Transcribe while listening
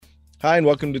Hi, and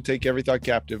welcome to Take Every Thought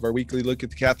Captive, our weekly look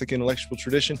at the Catholic intellectual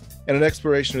tradition and an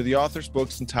exploration of the authors,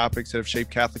 books, and topics that have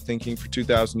shaped Catholic thinking for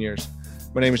 2,000 years.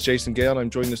 My name is Jason Gale, and I'm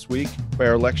joined this week by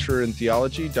our lecturer in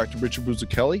theology, Dr. Richard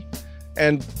Buzichelli.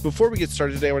 And before we get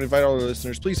started today, I want to invite all our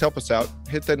listeners, please help us out.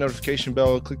 Hit that notification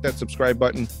bell, click that subscribe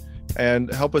button,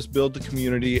 and help us build the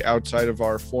community outside of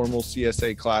our formal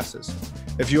CSA classes.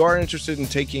 If you are interested in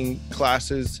taking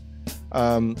classes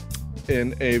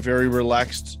in a very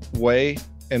relaxed way,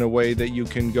 in a way that you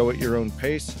can go at your own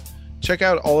pace, check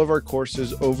out all of our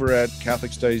courses over at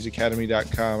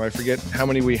CatholicStudiesAcademy.com. I forget how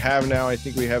many we have now. I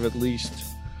think we have at least,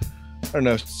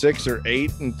 6 or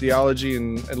 8 in theology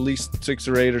and at least 6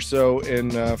 or 8 or so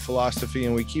in philosophy.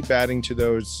 And we keep adding to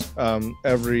those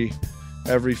every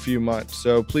few months.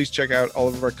 So please check out all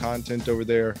of our content over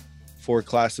there for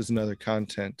classes and other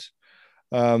content.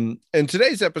 In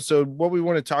today's episode, what we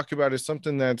want to talk about is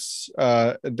something that's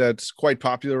quite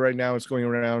popular right now. It's going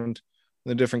around in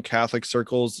the different Catholic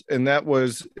circles, and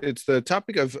it's the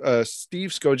topic of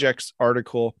Steve Skojec's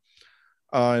article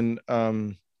on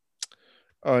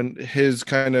his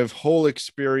kind of whole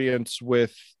experience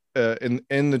with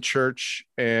in the church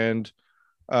and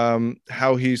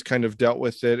how he's kind of dealt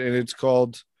with it, and it's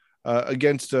called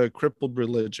Against a Crippled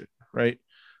Religion, right?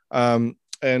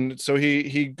 And so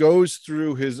he goes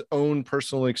through his own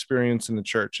personal experience in the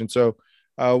church. And so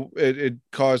it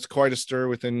caused quite a stir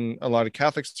within a lot of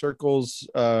Catholic circles.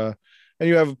 And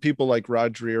you have people like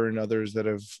Rod Dreher and others that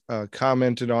have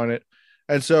commented on it.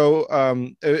 And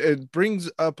so it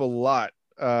brings up a lot,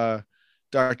 Dr.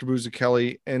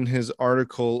 Buzichelli in his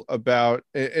article about,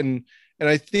 and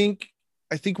I think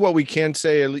what we can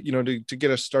say, to get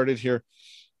us started here,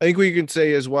 I think we can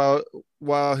say as well,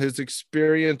 while his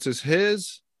experience is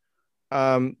his,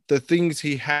 the things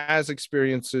he has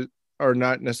experienced are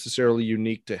not necessarily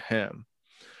unique to him.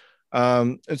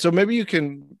 And so maybe you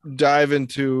can dive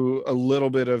into a little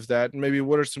bit of that. And maybe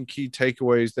what are some key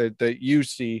takeaways that you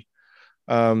see?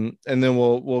 And then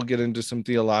we'll get into some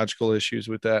theological issues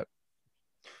with that.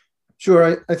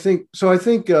 Sure. I think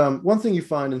one thing you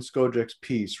find in Skojec's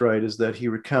piece, right, is that he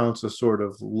recounts a sort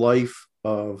of life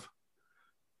of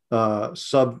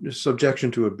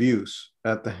subjection to abuse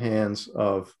at the hands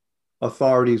of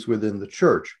authorities within the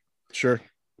church. Sure.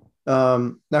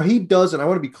 Now he doesn't, I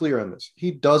want to be clear on this.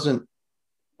 He doesn't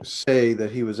say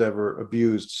that he was ever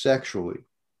abused sexually.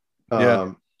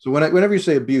 So whenever you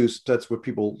say abuse, that's what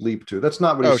people leap to. That's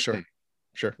not what he's saying.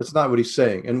 Sure. That's not what he's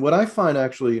saying. And what I find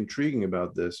actually intriguing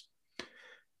about this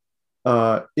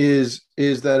is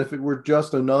that if it were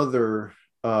just another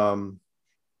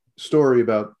story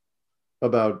about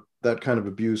that kind of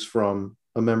abuse from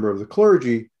a member of the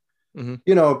clergy,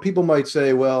 people might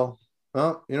say, well,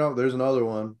 there's another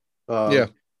one.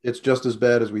 It's just as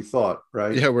bad as we thought,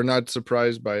 right? Yeah, we're not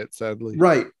surprised by it, sadly.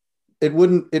 Right. It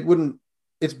wouldn't,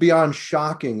 it's beyond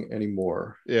shocking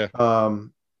anymore. Yeah.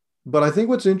 But I think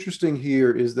what's interesting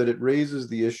here is that it raises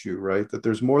the issue, right? That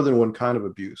there's more than one kind of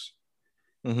abuse.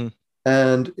 Mm-hmm.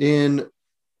 And in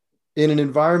an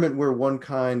environment where one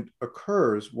kind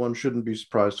occurs, one shouldn't be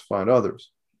surprised to find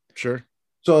others. Sure.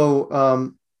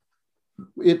 So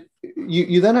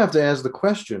you then have to ask the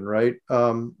question, right?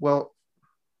 Well,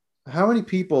 how many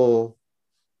people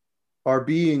are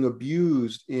being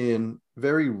abused in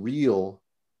very real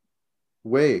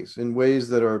ways, in ways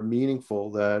that are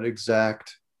meaningful, that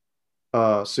exact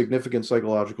significant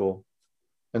psychological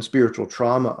and spiritual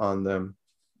trauma on them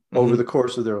over the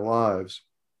course of their lives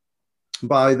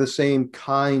by the same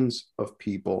kinds of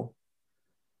people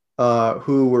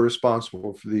who were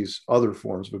responsible for these other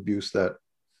forms of abuse that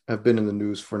have been in the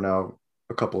news for now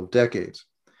a couple of decades.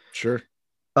 Sure.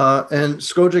 And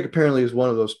Skojec apparently is one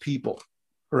of those people,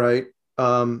 right?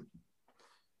 I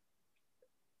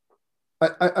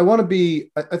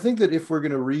think that if we're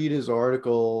going to read his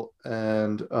article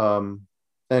and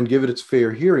give it its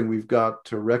fair hearing, we've got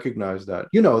to recognize that,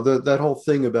 that whole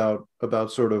thing about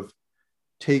sort of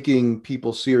taking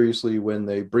people seriously when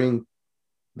they bring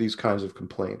these kinds of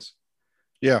complaints.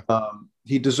 Yeah.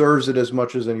 He deserves it as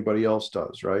much as anybody else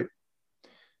does, right?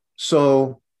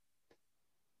 So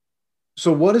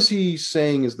what is he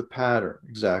saying is the pattern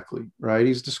exactly, right?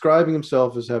 He's describing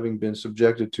himself as having been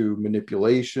subjected to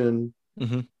manipulation,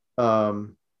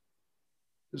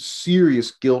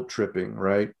 serious guilt tripping,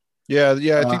 right? Yeah.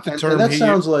 I think the term and that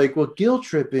sounds like, well, guilt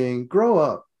tripping, grow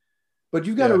up. But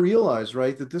you've got to realize,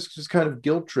 right, that this is kind of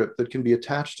guilt trip that can be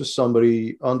attached to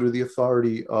somebody under the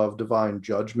authority of divine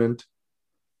judgment.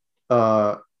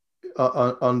 This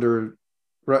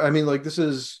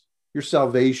is your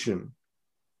salvation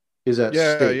is at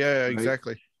stake. Yeah, right?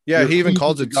 exactly. Yeah, You're he even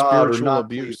calls it God spiritual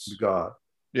abuse. God.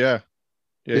 Yeah.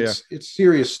 Yeah. It's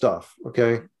serious stuff.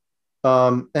 Okay.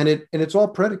 And it's all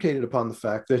predicated upon the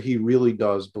fact that he really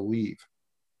does believe.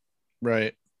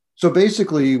 Right. So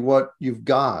basically, what you've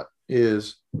got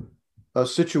is a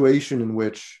situation in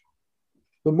which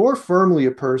the more firmly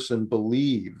a person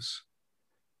believes,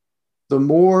 the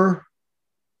more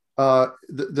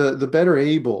the better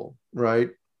able, right,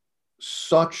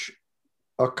 such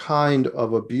a kind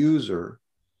of abuser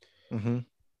Mm-hmm.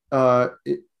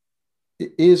 it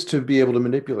is to be able to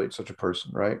manipulate such a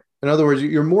person, right? In other words,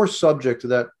 you're more subject to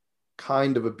that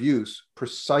kind of abuse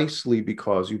precisely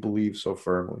because you believe so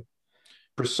firmly,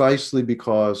 precisely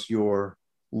because you're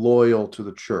loyal to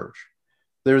the church.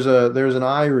 There's an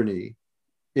irony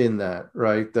in that,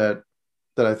 right? That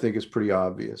I think is pretty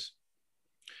obvious.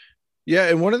 Yeah,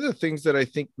 and one of the things that I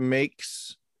think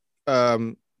makes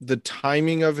the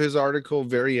timing of his article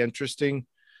very interesting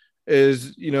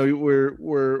is,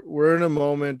 we're in a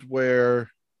moment where,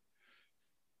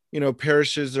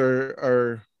 parishes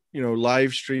are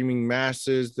live streaming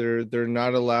masses. They're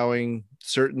not allowing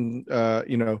certain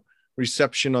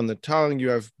reception on the tongue. You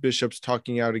have bishops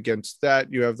talking out against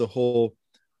that. You have the whole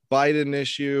Biden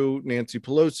issue, Nancy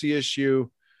Pelosi issue.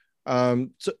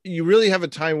 So you really have a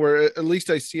time where, at least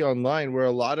I see online, where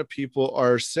a lot of people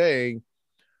are saying,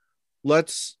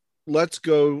 let's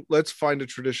let's find a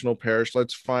traditional parish,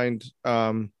 let's find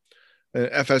an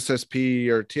FSSP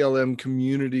or TLM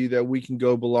community that we can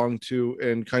go belong to,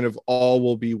 and kind of all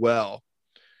will be well.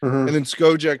 And Mm-hmm. then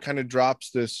Skojec kind of drops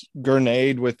this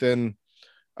grenade within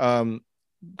um,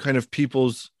 kind of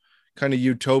people's kind of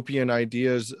utopian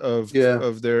ideas of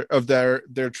Yeah,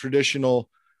 their traditional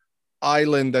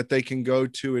island that they can go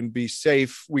to and be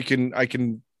safe. I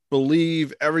can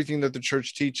believe everything that the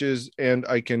church teaches, and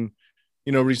I can,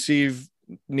 receive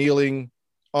kneeling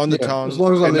on the yeah. As tongue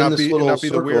long as I'm and in not this be little the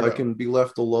circle, I weirdo. can be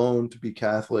left alone to be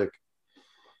Catholic.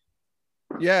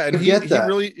 Yeah, I and he get he that.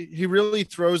 really he really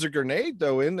throws a grenade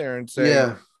though in there and saying,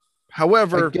 Yeah, I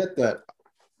however, get that.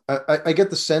 I get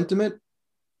the sentiment,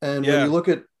 and yeah,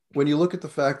 when you look at the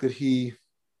fact that he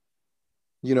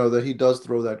does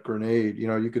throw that grenade,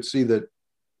 you could see that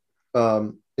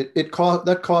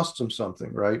that costs him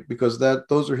something, right? Because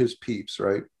those are his peeps,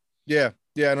 right?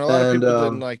 yeah, and a lot of And people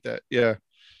didn't like that. Yeah.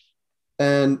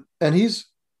 and he's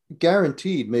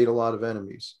guaranteed made a lot of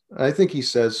enemies. I think he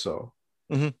says so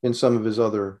Hmm. in some of his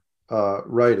other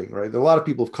writing, right? A lot of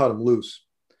people have cut him loose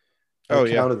on Oh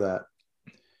yeah. account of that.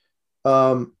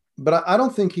 But I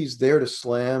don't think he's there to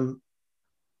slam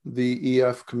the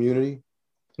EF community.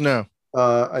 No.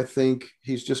 I think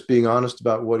he's just being honest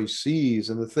about what he sees.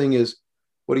 And the thing is,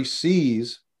 what he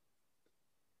sees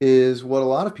is what a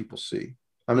lot of people see.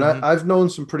 I mean, Hmm. I've known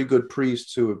some pretty good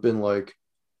priests who have been like,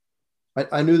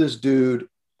 I knew this dude.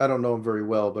 I don't know him very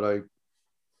well, but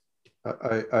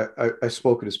I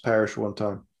spoke at his parish one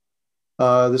time.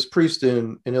 This priest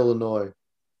in Illinois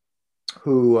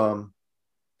who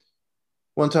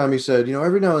one time he said,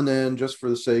 every now and then, just for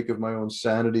the sake of my own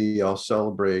sanity, I'll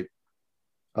celebrate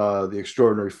the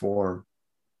extraordinary form.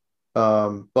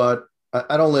 But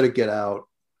I don't let it get out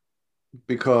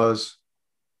because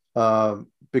when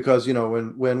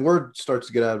word starts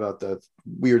to get out about that,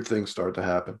 weird things start to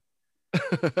happen.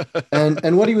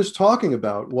 And what he was talking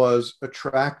about was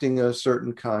attracting a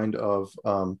certain kind of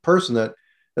person that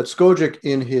Skojec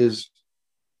in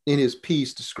his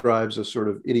piece describes as sort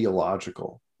of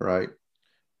ideological, right?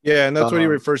 Yeah, and that's what he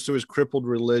Um, refers to as crippled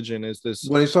religion, is this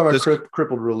when he's talking this about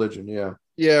crippled religion, yeah,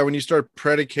 yeah, when you start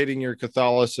predicating your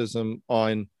Catholicism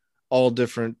on all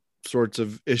different sorts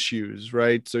of issues,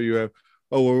 right? So you have,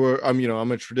 oh, I'm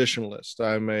a traditionalist,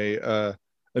 I'm a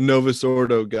Novus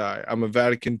Ordo guy, I'm a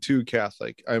Vatican II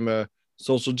Catholic, I'm a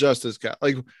social justice Catholic.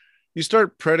 Like, you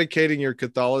start predicating your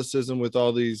Catholicism with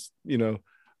all these,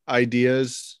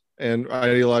 ideas and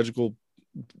ideological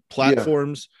yeah,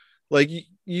 platforms. Like,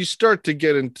 you start to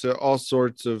get into all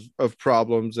sorts of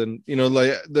problems. And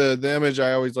like the image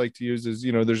I always like to use is,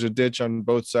 there's a ditch on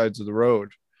both sides of the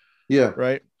road, yeah,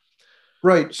 right?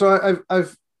 right. So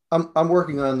I'm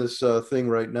working on this thing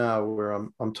right now where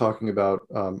I'm talking about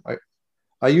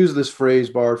I use this phrase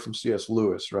borrowed from C.S.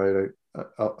 Lewis, right?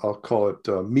 I'll call it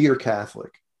mere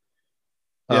Catholic.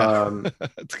 Yeah. Um,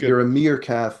 That's good. you're a mere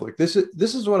Catholic. This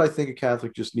is what I think a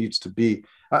Catholic just needs to be.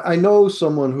 I know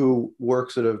someone who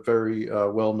works at a very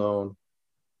well-known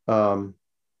um,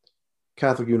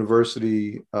 Catholic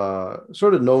university,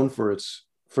 sort of known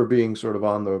for being sort of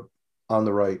on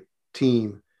the right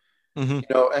team, Hmm.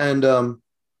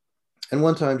 and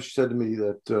one time she said to me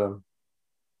that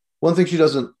one thing she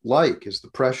doesn't like is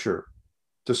the pressure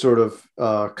to sort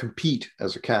of compete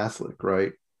as a Catholic,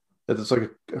 right? That it's like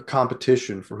a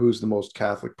competition for who's the most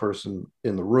Catholic person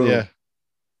in the Yeah. room.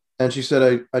 and she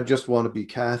said, I just want to be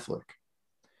Catholic.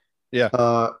 Yeah.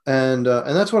 And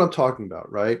that's what I'm talking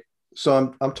about, right?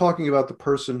 So I'm talking about the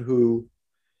person who,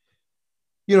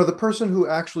 the person who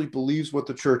actually believes what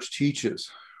the church teaches,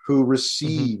 who Mm-hmm.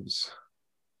 receives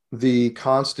the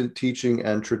constant teaching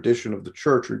and tradition of the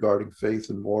church regarding faith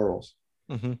and morals,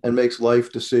 Mm-hmm. and makes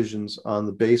life decisions on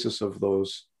the basis of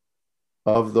those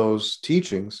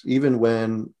teachings, even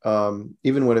when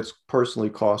it's personally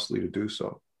costly to do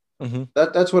so. Mm-hmm.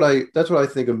 That's what I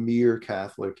think a mere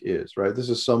Catholic is, right? This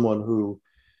is um,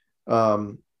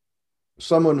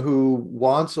 someone who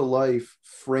wants a life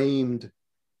framed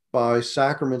by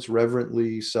sacraments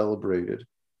reverently celebrated,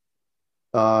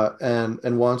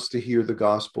 and wants to hear the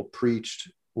gospel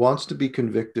preached, wants to be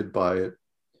convicted by it,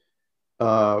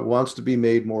 wants to be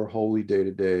made more holy day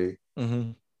to day,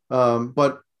 Mm-hmm.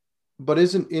 but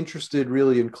isn't interested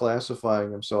really in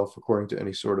classifying himself according to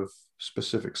any sort of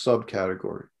specific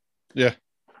subcategory. Yeah.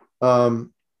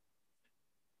 Um,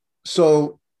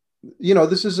 so,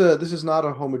 this is not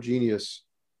a homogeneous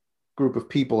group of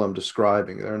people I'm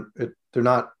describing. They're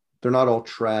not all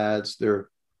trads.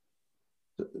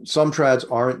 Some trads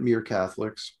aren't mere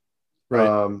Catholics,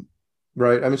 Right.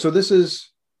 right? I mean, so these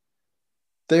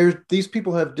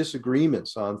people have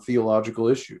disagreements on theological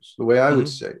issues.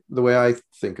 Mm-hmm. The way I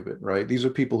think of it, right? These are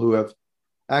people who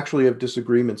actually have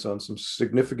disagreements on some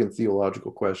significant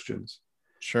theological questions,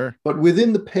 Sure. but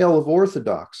within the pale of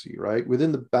orthodoxy, right?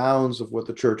 Within the bounds of what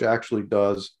the church actually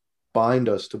does bind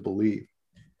us to believe.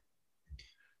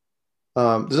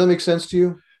 Does that make sense to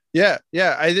you? Yeah.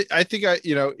 Yeah. I think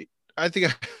I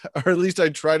think or at least I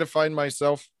try to find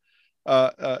myself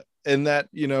in that,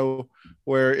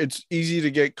 where it's easy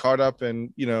to get caught up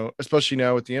in, especially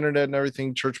now with the internet and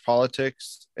everything, church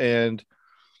politics and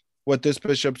what this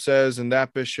bishop says and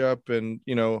that bishop, and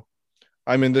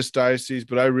I'm in this diocese,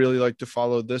 but I really like to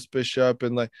follow this bishop,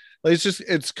 and like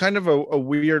it's kind of a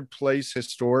weird place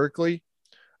historically,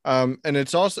 and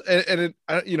it's also and it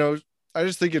I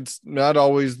just think it's not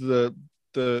always the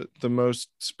most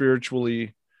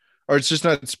spiritually, or it's just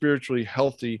not spiritually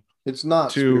healthy It's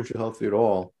not to spiritually healthy at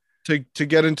all. to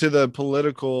get into the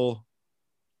political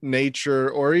nature,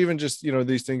 or even just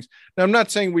these things. Now, I'm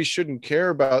not saying we shouldn't care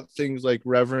about things like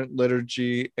reverent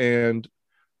liturgy and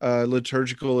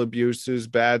liturgical abuses,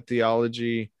 bad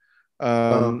theology,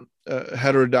 Uh,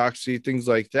 heterodoxy, things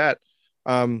like that.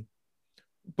 Um,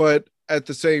 but at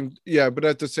the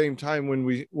same time,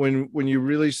 when you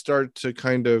really start to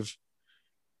kind of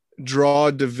draw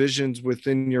divisions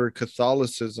within your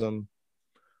Catholicism,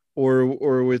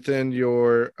 or within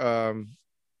your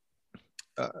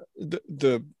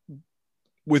the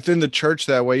within the church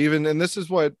that way, even, and this is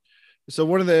what, so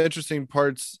one of the interesting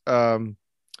parts,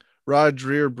 Rod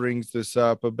Dreher brings this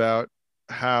up about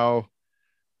how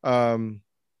um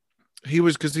he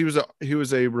was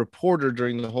a reporter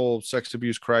during the whole sex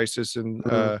abuse crisis in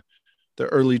mhm. the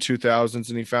early 2000s,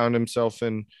 and he found himself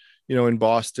in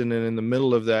Boston and in the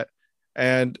middle of that,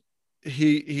 and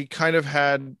he kind of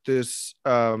had this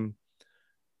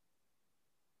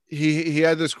he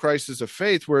had this crisis of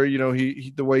faith where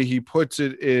he the way he puts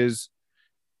it is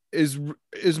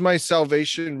is my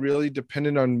salvation really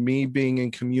dependent on me being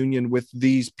in communion with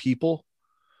these people?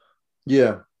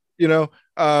 Yeah.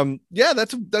 Yeah,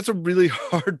 that's a really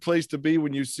hard place to be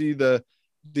when you see the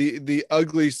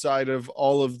ugly side of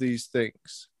all of these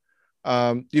things.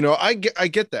 I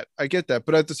get that,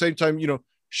 but at the same time,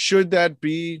 should that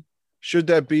be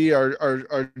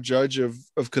our judge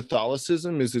of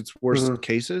Catholicism, is its worst Mhm.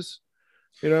 cases?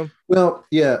 Well,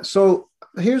 yeah. So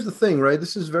here's the thing, right?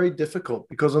 This is very difficult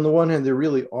because on the one hand, there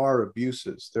really are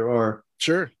abuses. Sure.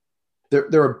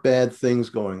 There are bad things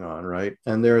going on, right?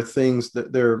 And there are things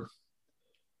that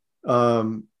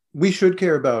we should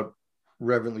care about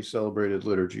reverently celebrated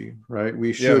liturgy, right? We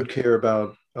Yeah. should care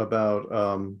about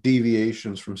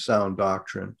deviations from sound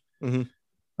doctrine. Hmm.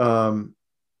 Um,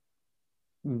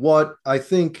 what I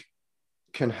think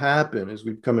can happen is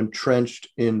we become entrenched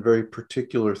in very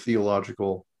particular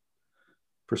theological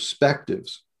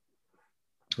perspectives,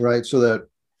 right? So that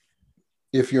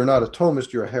if you're not a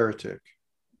Thomist, you're a heretic,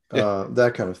 Yeah.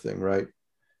 that kind of thing, right?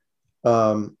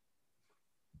 Um,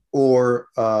 or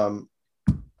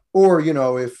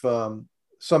if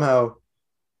somehow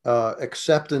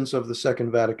acceptance of the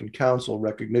Second Vatican Council,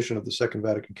 recognition of the Second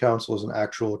Vatican Council as an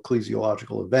actual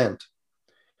ecclesiological event,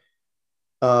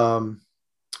 um,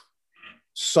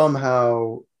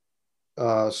 somehow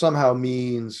somehow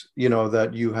means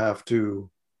that you have to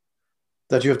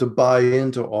buy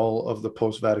into all of the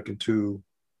post Vatican II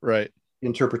Right.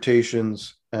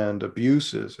 interpretations and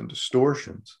abuses and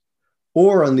distortions.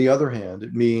 Or on the other hand,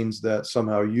 it means that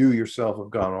somehow you yourself have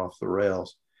gone off the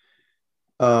rails.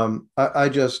 I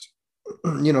just,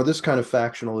 this kind of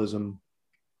factionalism,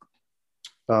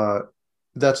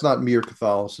 that's not mere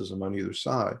Catholicism on either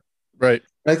side. Right.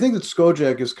 And I think that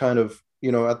Skojec is kind of,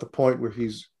 at the point where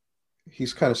he's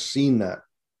kind of seen that.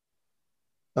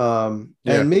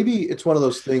 And maybe it's one of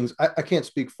those things. I can't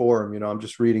speak for him, I'm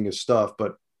just reading his stuff,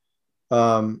 but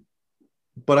I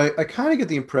kind of get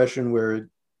the impression where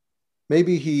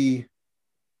maybe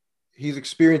he's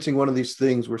experiencing one of these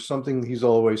things where something he's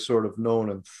always sort of known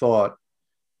and thought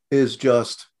is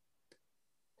just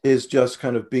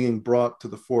kind of being brought to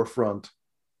the forefront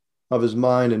of his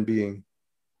mind and being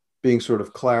sort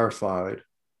of clarified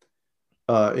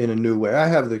in a new way. I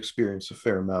have the experience a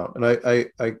fair amount, and I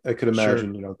could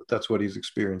imagine, Sure. that's what he's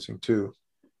experiencing too.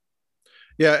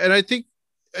 Yeah, and I think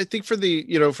for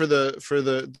the for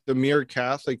the mere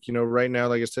Catholic, right now,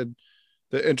 like I said,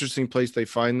 the interesting place they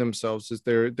find themselves is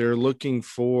they're looking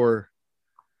for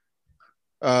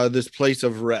this place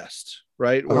of rest,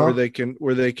 right? Where they can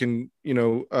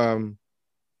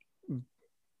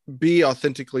be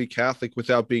authentically Catholic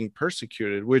without being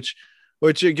persecuted, which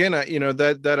again,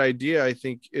 that idea, I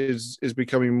think, is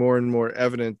becoming more and more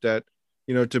evident, that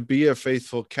to be a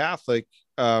faithful Catholic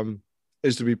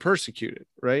is to be persecuted,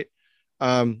 right?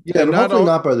 Yeah, but hopefully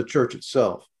not by the church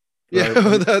itself. Right?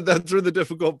 Yeah, that's where the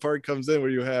difficult part comes in,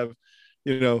 where you have,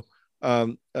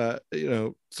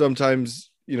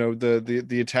 sometimes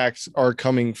the attacks are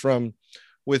coming from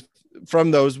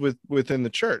those within the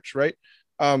church, right?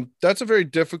 That's a very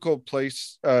difficult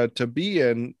place to be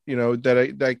in,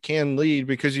 that can lead,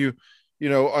 because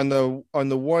on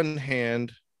the one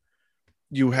hand,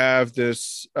 you have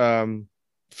this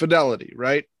fidelity,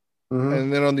 right? Mm-hmm.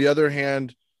 And then on the other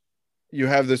hand, you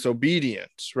have this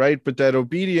obedience, right? But that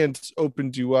obedience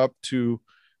opens you up to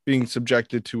being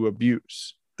subjected to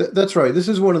abuse. That's right. This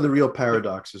is one of the real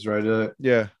paradoxes, right?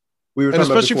 Yeah. We were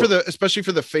talking especially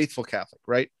for the faithful Catholic,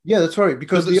 right? Yeah, that's right.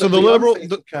 Because the liberal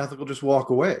Catholic will just walk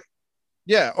away.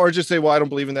 Yeah, or just say, "Well, I don't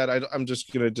believe in that. I'm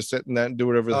just gonna just sit in that and do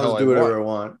whatever the hell I want. I'll do whatever I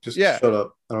want. Just shut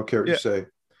up. I don't care what you say."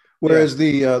 Whereas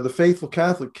the faithful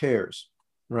Catholic cares,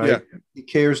 right? Yeah. He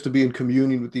cares to be in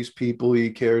communion with these people. He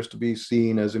cares to be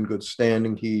seen as in good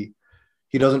standing. He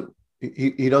doesn't.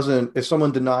 If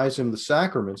someone denies him the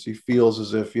sacraments, he feels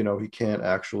as if he can't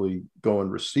actually go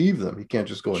and receive them. He can't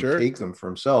just go and take them for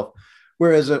himself.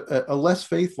 Whereas a less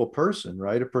faithful person,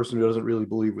 right, a person who doesn't really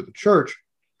believe with the church,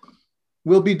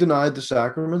 will be denied the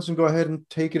sacraments and go ahead and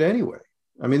take it anyway.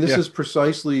 I mean, this is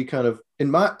precisely kind of,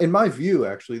 in my view,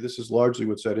 actually, this is largely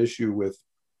what's at issue with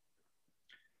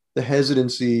the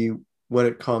hesitancy when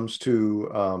it comes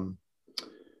to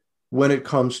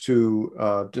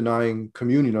denying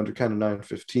communion under Canon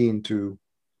 915 to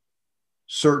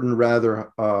certain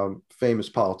rather famous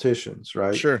politicians,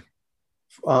 right? Sure.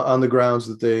 On the grounds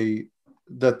that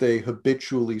they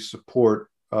habitually support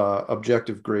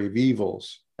objective grave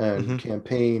evils and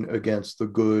campaign against the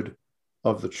good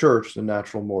of the church, the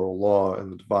natural moral law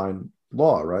and the divine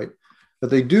law, right? That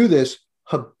they do this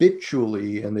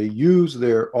habitually and they use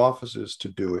their offices to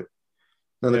do it.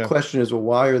 Then the question is, well,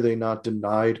 why are they not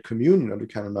denied communion under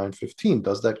Canon 915?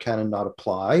 Does that canon not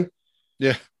apply?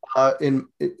 Yeah.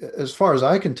 As far as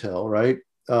I can tell, right?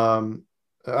 I mean,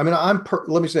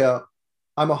 let me say,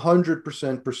 I'm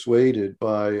 100% persuaded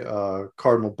by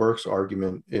Cardinal Burke's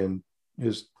argument in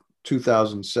his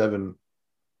 2007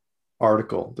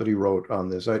 article that he wrote on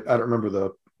this. I don't remember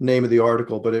the name of the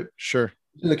article, but in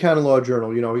the Canon Law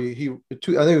Journal, I think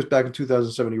it was back in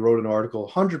 2007, he wrote an article,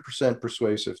 100%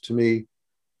 persuasive to me,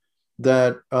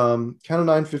 that Canon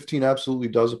 915 absolutely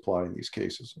does apply in these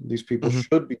cases. These people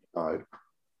should be denied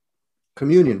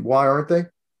communion. Why aren't they?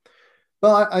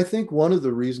 Well, I think one of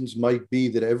the reasons might be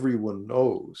that everyone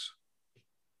knows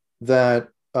that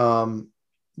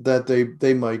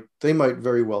they might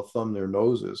very well thumb their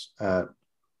noses at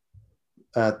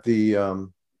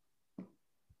the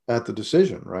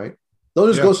decision, right? They'll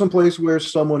just go someplace where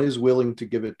someone is willing to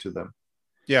give it to them.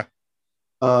 Yeah.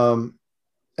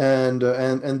 And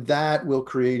that will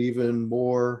create even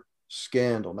more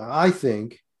scandal. Now, I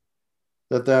think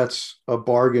that that's a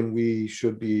bargain we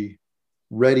should be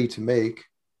ready to make.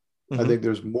 I think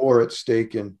there's more at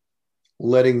stake in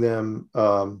letting them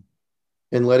set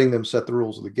the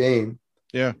rules of the game.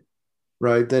 Yeah.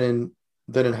 Right. Than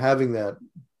in having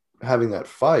that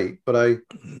fight. But I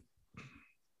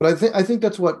think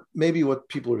that's what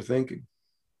people are thinking.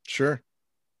 Sure.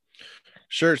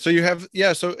 So you have,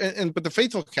 but the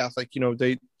faithful Catholic,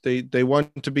 they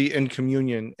want to be in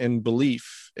communion and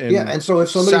belief. And so if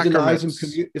somebody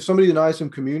denies him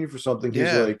communion for something,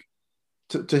 he's like,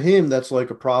 to him, that's like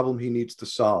a problem he needs to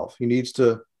solve. He needs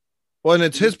to. Well, and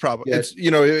it's his problem. It's,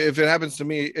 if it happens to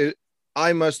me,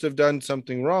 I must have done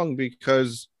something wrong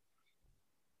because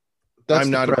That's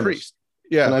I'm the not a premise. priest.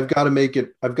 And Yeah. I've got to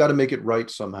make it right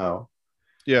somehow.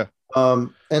 Yeah.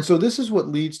 And so this is what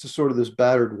leads to sort of this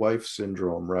battered wife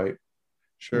syndrome, right?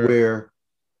 Sure.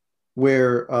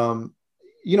 Where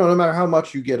no matter how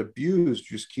much you get abused,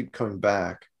 you just keep coming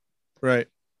back, Right.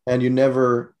 and you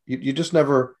just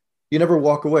never, you never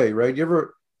walk away, right?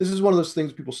 This is one of those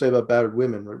things people say about battered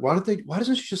women, right? Why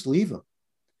doesn't she just leave them?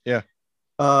 Yeah.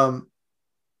 Um,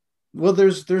 well,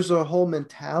 there's a whole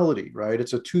mentality, right?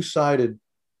 It's a two-sided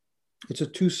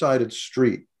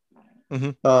street.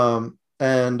 Mm-hmm.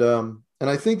 And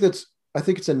I think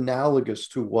it's analogous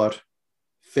to what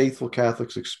faithful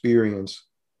Catholics experience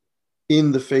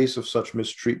in the face of such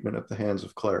mistreatment at the hands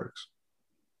of clerics.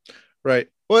 Right.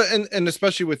 Well, and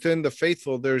especially within the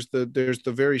faithful, there's the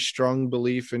very strong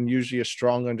belief and usually a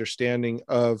strong understanding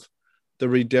of the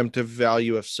redemptive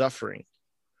value of suffering.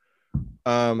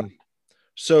 Um,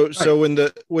 so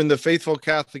Right. when the faithful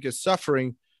Catholic is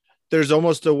suffering, there's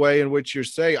almost a way in which you're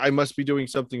saying, I must be doing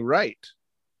something right,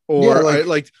 Yeah, or I like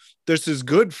like this is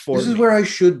good for this is me. where I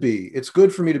should be. It's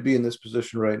good for me to be in this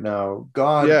position right now.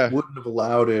 God Yeah. wouldn't have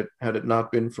allowed it had it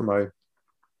not been for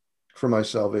my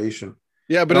salvation.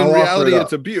 Yeah, but And in I'll offer it reality,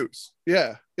 it's up. abuse.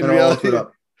 Yeah. In And I'll offer it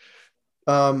reality,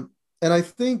 up. And I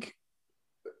think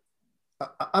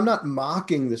I'm not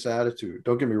mocking this attitude.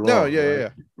 Don't get me no, wrong, yeah, yeah, right? yeah.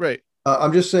 Right.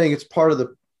 I'm just saying it's part of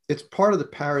the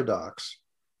paradox,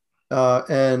 uh,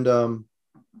 and um,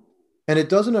 and it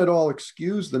doesn't at all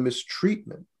excuse the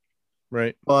mistreatment.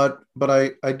 Right. But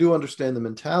I do understand the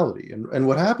mentality, and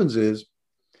what happens is,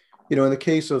 in the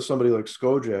case of somebody like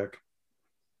Skojec,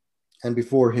 and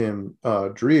before him,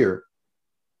 Dreer,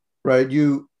 right?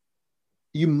 You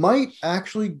might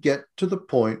actually get to the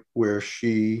point where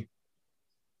she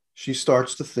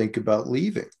starts to think about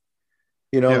leaving.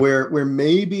 Yeah. Where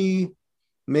maybe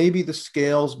the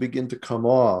scales begin to come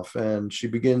off, and she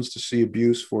begins to see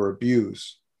abuse for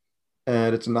abuse,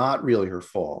 and it's not really her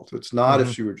fault. It's not if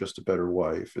Mm-hmm. she were just a better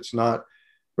wife. It's not,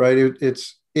 right.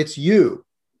 It's you,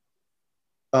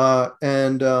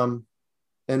 and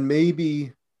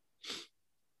maybe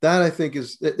that, I think,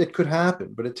 it could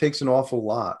happen, but it takes an awful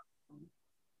lot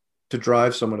to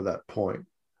drive someone to that point.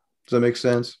 Does that make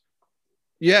sense?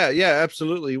 Yeah, yeah,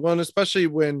 absolutely. Well, and especially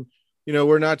when,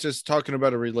 we're not just talking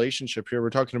about a relationship here, we're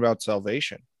talking about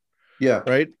salvation, Yeah.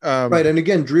 right? Right. And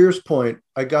again, Dreer's point,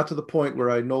 I got to the point where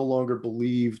I no longer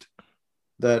believed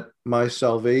that my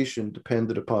salvation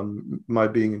depended upon my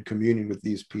being in communion with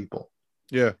these people.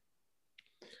 Yeah.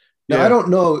 Now, I Yeah. don't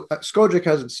know. Skojec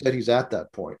hasn't said he's at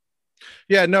that point.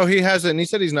 Yeah, no, he hasn't. He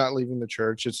said he's not leaving the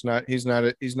church. He's not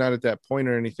at that point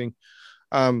or anything.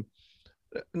 Um,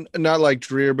 Not like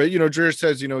Dreer, but Dreer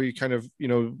says, you kind of,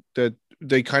 that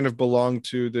they kind of belong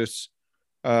to this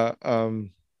uh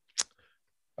um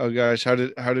oh gosh, how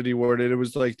did he word it? It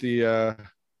was like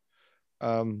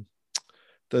um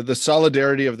the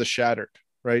solidarity of the shattered,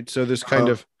 right? So this kind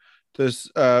Uh, of this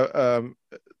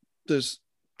this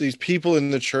these people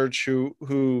in the church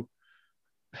who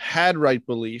had right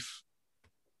belief,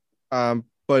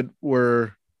 but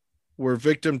were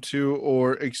victim to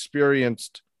or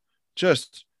experienced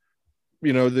just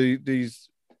these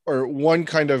or one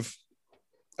kind of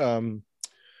um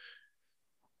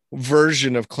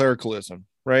version of clericalism,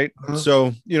 right? uh,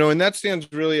 So and that stands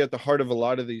really at the heart of a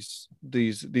lot of these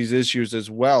issues, as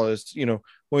well as when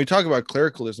we talk about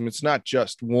clericalism, it's not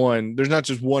just one. There's not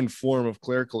just one form of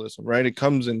clericalism, right? It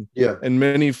comes in yeah. in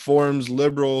many forms.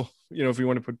 Liberal, if you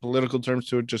want to put political terms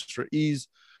to it, just for ease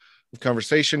of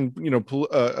conversation,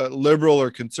 liberal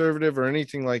or conservative or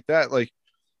anything like that. Like,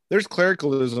 there's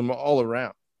clericalism all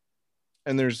around,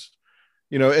 and there's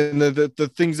and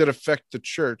the things that affect the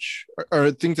church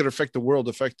or things that affect the world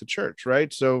affect the church,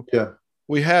 right? So Yeah.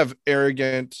 we have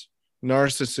arrogant,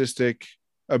 narcissistic,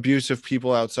 abusive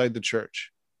people outside the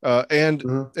church, and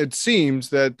Uh, it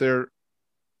seems that they're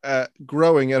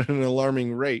growing at an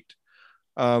alarming rate.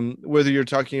 Whether you're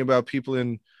talking about people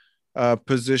in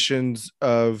positions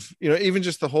of even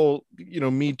just the whole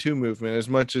Me Too movement, as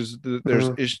much as uh,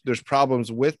 there's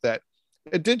problems with that,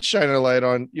 it did shine a light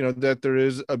on that there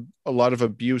is a lot of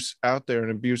abuse out there and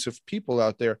abusive people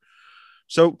out there.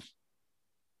 So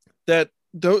that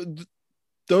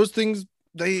those things,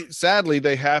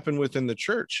 they happen within the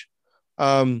church.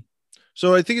 um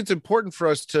so I think it's important for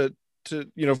us to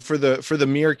for the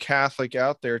mere Catholic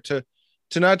out there to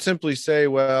not simply say,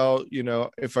 well,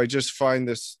 if I just find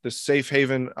this safe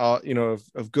haven,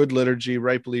 of good liturgy,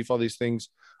 right belief, all these things,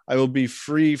 I will be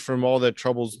free from all that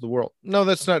troubles the world. No,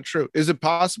 that's not true. Is it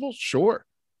possible? Sure.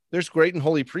 There's great and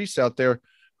holy priests out there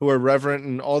who are reverent,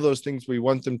 and all those things we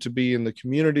want them to be in the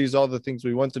communities, all the things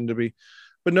we want them to be.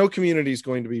 But no community is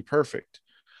going to be perfect,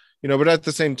 but at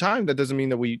the same time, that doesn't mean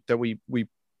that we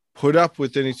put up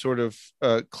with any sort of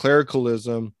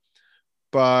clericalism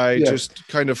by just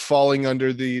kind of falling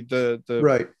under the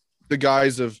right, the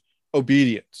guise of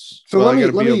obedience. So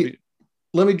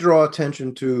let me draw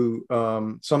attention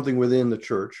to something within the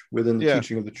church, within the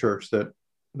teaching of the church that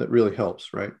really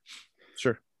helps, right?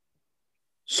 Sure.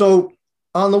 So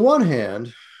on the one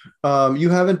hand, you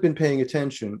haven't been paying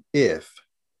attention if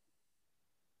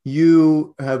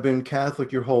you have been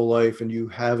Catholic your whole life and you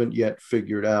haven't yet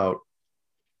figured out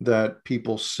that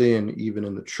people sin even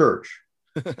in the church,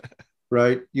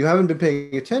 right? You haven't been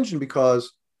paying attention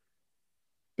because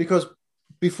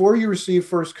before you received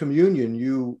First Communion,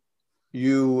 you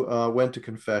went to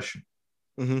confession,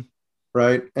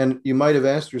 right? And you might have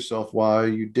asked yourself why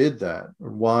you did that, or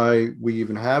why we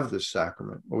even have this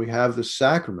sacrament. Well, we have this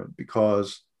sacrament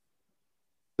because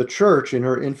the church, in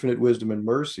her infinite wisdom and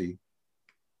mercy,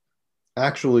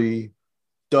 actually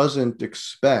doesn't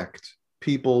expect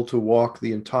people to walk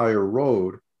the entire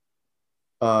road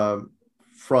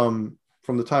from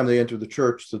the time they enter the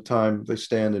church to the time they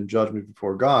stand in judgment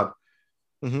before God,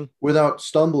 without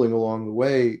stumbling along the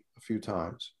way a few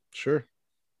times. Sure.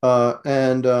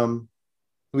 And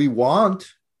we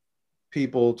want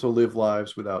people to live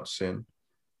lives without sin,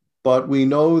 but we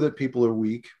know that people are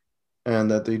weak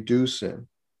and that they do sin,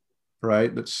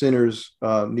 right? That sinners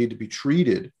need to be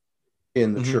treated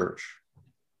in the church.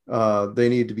 They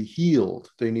need to be healed.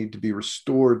 They need to be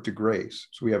restored to grace.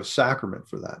 So we have a sacrament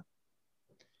for that.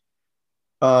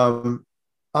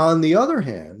 On the other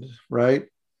hand, right,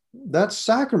 that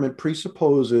sacrament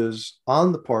presupposes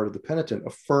on the part of the penitent a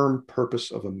firm purpose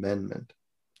of amendment.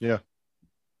 Yeah.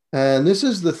 And this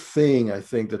is the thing I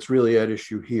think that's really at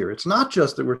issue here. It's not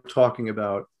just that we're talking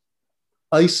about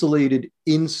isolated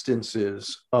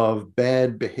instances of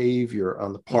bad behavior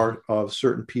on the part of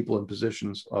certain people in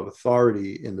positions of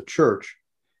authority in the church,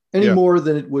 any more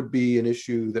than it would be an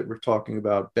issue that we're talking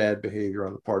about bad behavior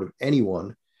on the part of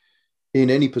anyone in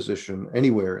any position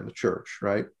anywhere in the church,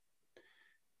 right?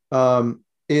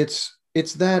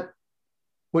 It's that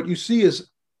what you see is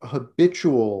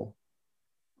habitual,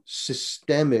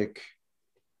 systemic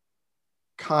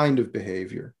kind of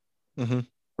behavior,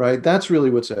 right? That's really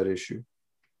what's at issue.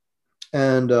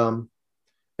 And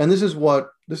this is what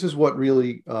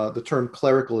really the term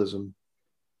clericalism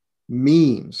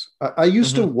means. I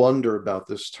used to wonder about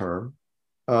this term.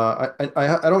 I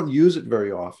don't use it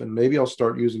very often. Maybe I'll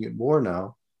start using it more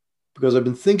now because I've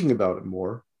been thinking about it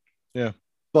more. Yeah.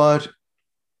 But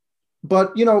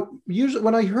usually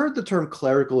when I heard the term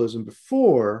clericalism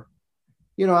before,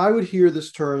 I would hear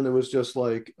this term that was just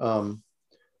like,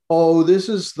 oh, this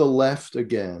is the left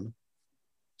again,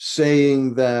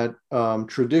 saying that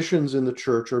traditions in the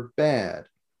church are bad.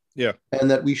 Yeah.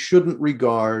 And that we shouldn't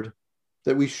regard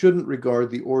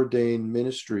the ordained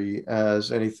ministry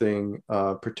as anything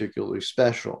particularly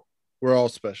special. We're all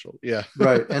special. Yeah.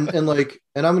 Right. And I'm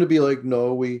going to be like,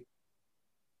 no, we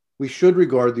should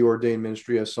regard the ordained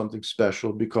ministry as something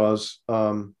special because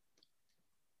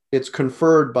it's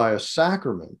conferred by a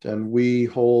sacrament, and we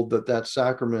hold that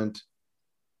sacrament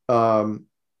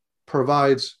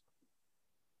provides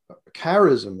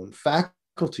charism and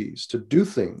faculties to do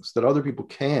things that other people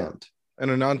can't. And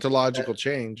an ontological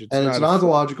change. It's an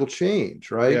ontological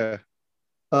change, right? Yeah.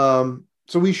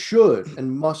 So we should and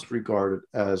must regard it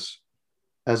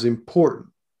as important.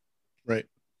 Right.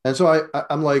 And so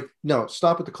I'm like, no,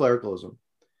 stop at the clericalism.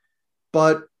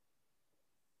 But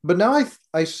now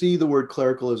I see the word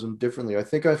clericalism differently. I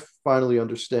think I finally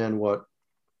understand what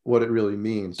it really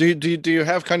means. Do you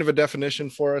have kind of a definition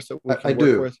for us that we can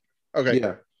work with? Okay.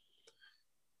 Yeah.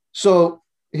 So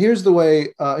here's the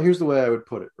way I would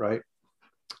put it, right?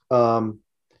 An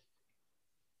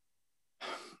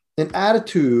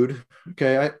attitude,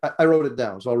 okay, I wrote it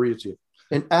down, so I'll read it to you.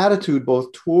 An attitude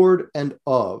both toward and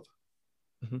of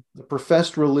the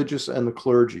professed religious and the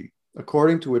clergy,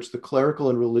 according to which the clerical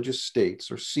and religious states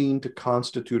are seen to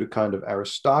constitute a kind of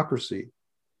aristocracy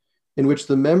in which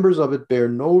the members of it bear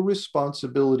no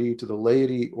responsibility to the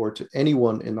laity or to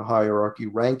anyone in the hierarchy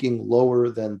ranking lower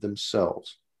than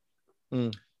themselves.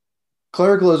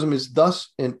 Clericalism is thus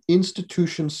an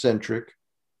institution-centric,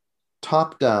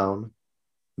 top-down,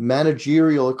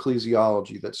 managerial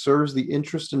ecclesiology that serves the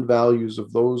interests and values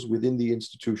of those within the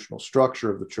institutional structure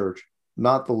of the church,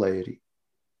 not the laity.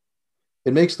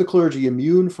 It makes the clergy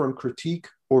immune from critique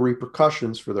or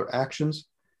repercussions for their actions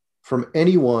from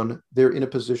anyone they're in a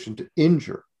position to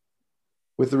injure,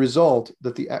 with the result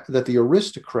that the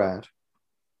aristocrat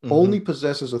only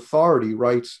possesses authority,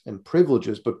 rights, and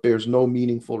privileges, but bears no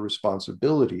meaningful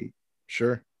responsibility.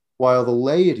 Sure. While the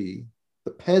laity,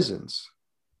 the peasants,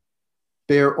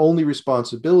 bear only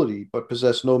responsibility, but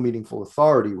possess no meaningful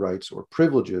authority, rights, or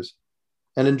privileges,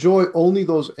 and enjoy only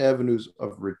those avenues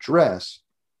of redress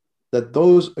that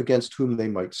those against whom they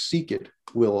might seek it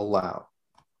will allow.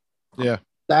 Yeah.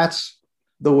 That's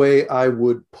the way I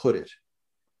would put it.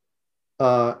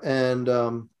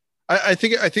 I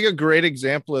think a great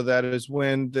example of that is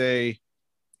when they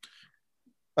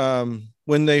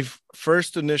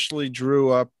first initially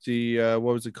drew up the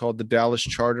what was it called, the Dallas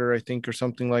Charter, I think, or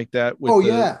something like that, with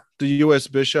the U.S.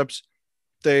 bishops.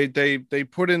 They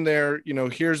put in there,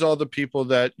 here's all the people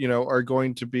that are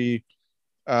going to be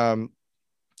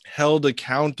held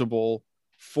accountable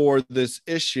for this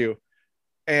issue.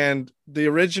 And the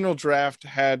original draft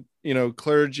had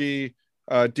clergy,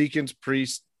 deacons,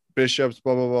 priests, bishops,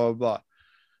 blah blah blah blah.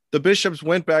 The bishops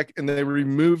went back and they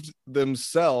removed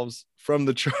themselves from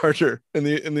the charter. In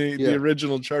the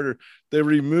original charter, they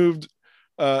removed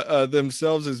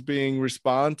themselves as being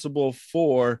responsible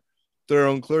for their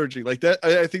own clergy. Like that,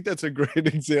 I think that's a great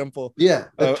example. Yeah,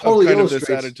 that totally illustrates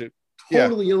this attitude.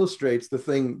 Totally illustrates the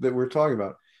thing that we're talking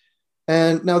about.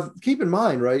 And now, keep in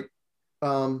mind, right?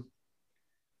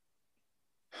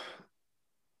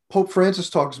 Pope Francis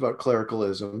talks about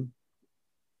clericalism,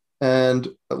 and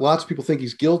lots of people think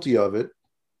he's guilty of it.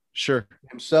 Sure.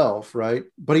 Himself, right?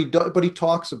 But he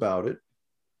talks about it.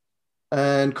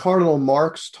 And Cardinal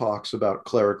Marx talks about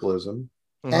clericalism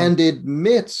and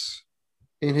admits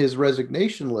in his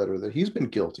resignation letter that he's been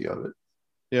guilty of it.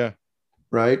 Yeah.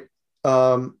 Right.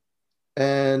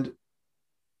 And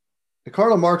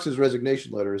Cardinal Marx's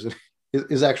resignation letter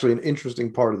is actually an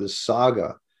interesting part of this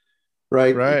saga.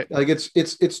 Right. Right. Like it's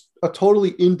a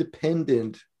totally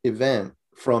independent event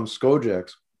from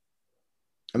Skojex.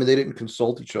 I mean, they didn't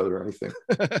consult each other or anything.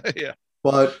 Yeah.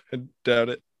 But I doubt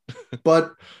it.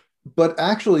 but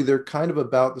actually they're kind of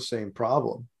about the same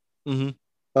problem.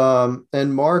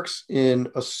 And Marx, in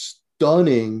a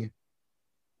stunning,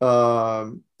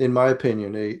 in my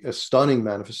opinion, a stunning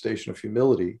manifestation of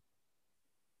humility,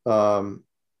 not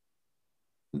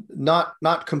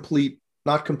complete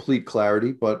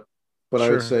clarity, but sure. I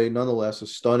would say nonetheless a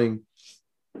stunning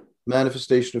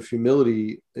manifestation of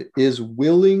humility, is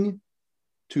willing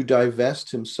to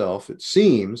divest himself, it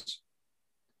seems.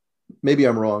 Maybe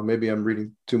I'm wrong, maybe I'm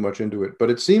reading too much into it, but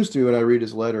it seems to me when I read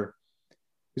his letter,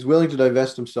 he's willing to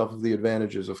divest himself of the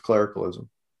advantages of clericalism.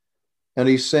 And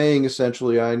he's saying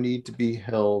essentially, I need to be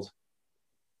held,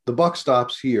 the buck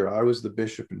stops here. I was the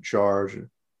bishop in charge.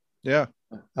 Yeah.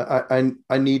 I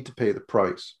need to pay the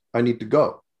price. I need to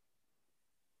go.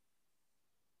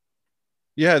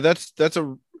 Yeah, that's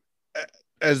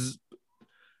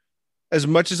as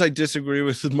much as I disagree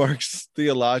with Marx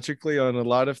theologically on a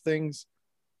lot of things,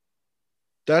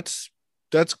 that's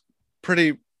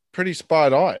pretty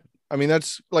spot on. I mean,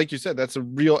 that's, like you said, that's a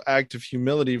real act of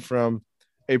humility from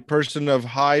a person of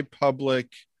high public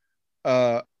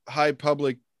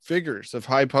figures, of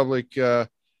high public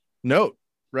note,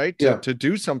 right? To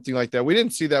do something like that. We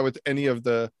didn't see that with any of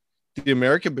the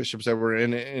American bishops that were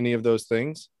in any of those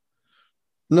things.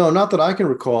 No, not that I can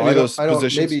recall. I don't.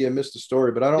 Positions. Maybe I missed the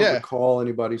story, but I don't recall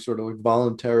anybody sort of like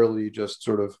voluntarily just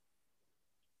sort of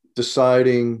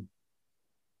deciding,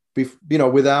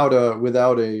 without a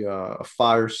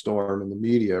firestorm in the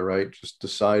media, right? Just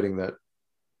deciding that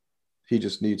he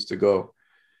just needs to go.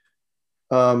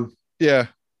 Yeah.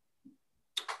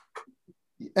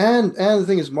 And the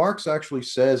thing is, Marx actually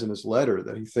says in his letter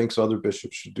that he thinks other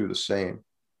bishops should do the same.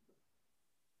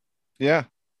 Yeah.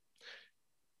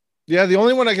 Yeah, the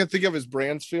only one I can think of is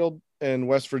Bransfield in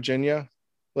West Virginia.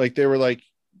 Like, they were like,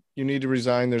 you need to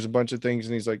resign. There's a bunch of things.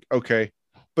 And he's like, okay.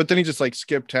 But then he just like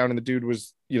skipped town, and the dude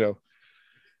was,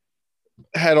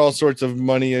 had all sorts of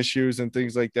money issues and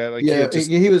things like that. Like,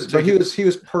 he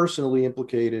was personally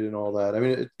implicated in all that. I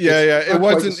mean, it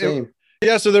wasn't the same.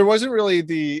 So there wasn't really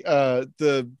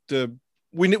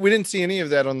we didn't see any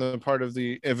of that on the part of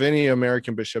any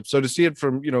American bishop. So to see it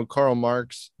from Karl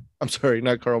Marx, I'm sorry,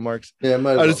 not Karl Marx. Yeah,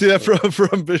 to see that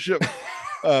from Bishop,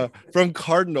 from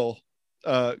Cardinal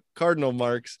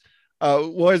Marx,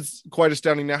 was quite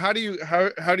astounding. Now, how do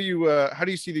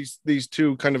you see these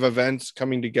two kind of events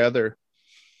coming together?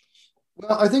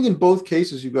 Well, I think in both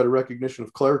cases you've got a recognition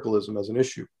of clericalism as an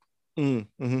issue,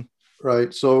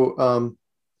 right? So,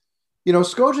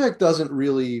 Skojec doesn't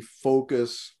really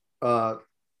focus. He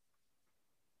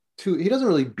doesn't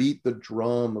really beat the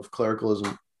drum of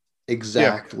clericalism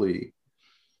exactly,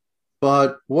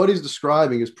 but what he's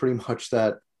describing is pretty much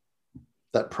that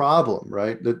problem,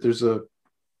 right? That there's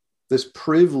this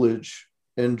privilege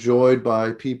enjoyed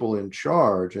by people in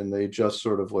charge, and they just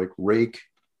sort of like rake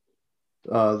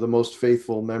the most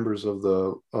faithful members of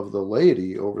the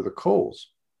laity over the coals.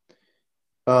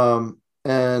 And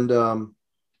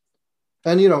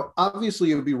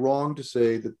obviously it would be wrong to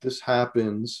say that this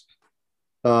happens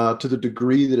to the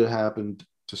degree that it happened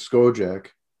to Skojec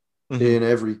in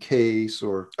every case,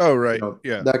 or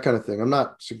that kind of thing. I'm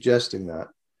not suggesting that,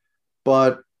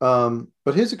 but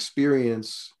his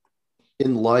experience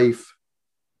in life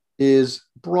is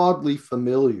broadly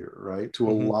familiar, right, to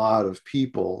a lot of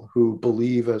people who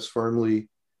believe as firmly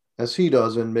as he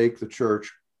does and make the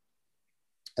church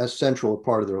as central a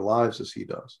part of their lives as he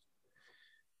does.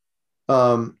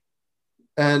 And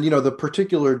the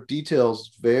particular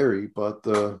details vary, but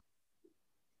the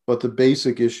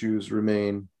basic issues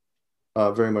remain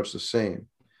very much the same.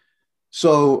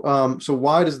 So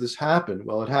why does this happen?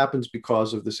 Well, it happens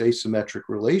because of this asymmetric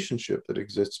relationship that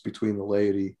exists between the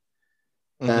laity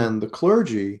and the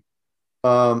clergy,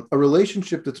 a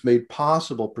relationship that's made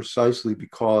possible precisely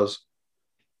because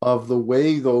of the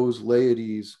way those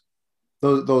laities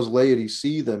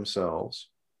see themselves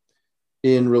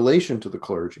in relation to the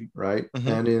clergy, right?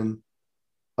 And in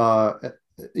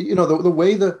the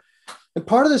way and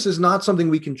part of this is not something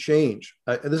we can change.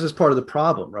 This is part of the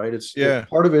problem, right?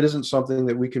 Part of it isn't something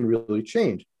that we can really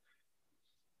change.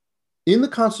 In the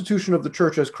constitution of the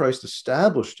church as Christ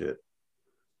established it,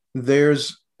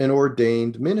 there's an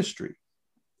ordained ministry,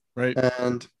 right?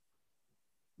 And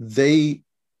they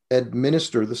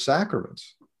administer the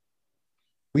sacraments.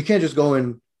 We can't just go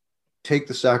and take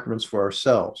the sacraments for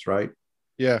ourselves, right?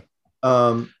 Yeah.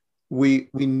 We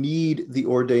need the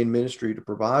ordained ministry to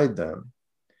provide them.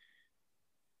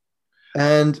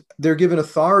 And they're given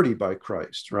authority by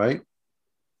Christ, right?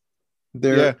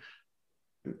 So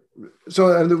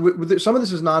some of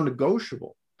this is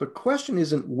non-negotiable. The question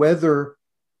isn't whether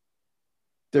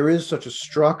there is such a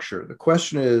structure. The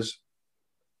question is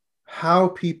how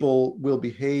people will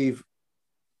behave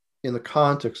in the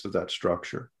context of that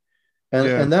structure.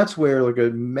 And that's where like a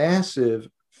massive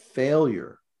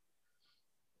failure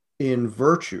in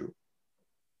virtue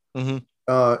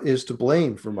is to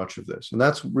blame for much of this. And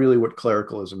that's really what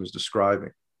clericalism is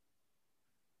describing.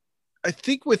 I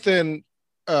think within,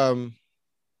 because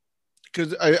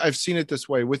I've seen it this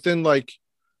way, within like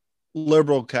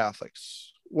liberal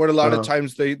Catholics, what a lot of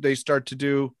times they start to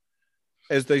do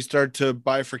is they start to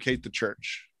bifurcate the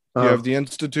church. You have the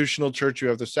institutional church, you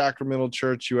have the sacramental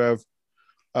church, you have,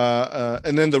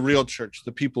 and then the real church,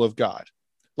 the people of God.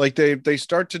 Like they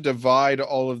start to divide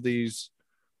all of these,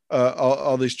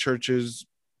 all these churches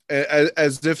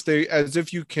as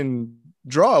if you can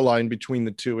draw a line between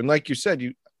the two. And like you said,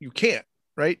 you can't,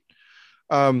 right?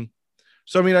 So,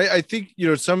 I mean, I think,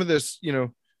 some of this,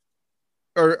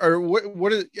 or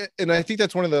what is, and I think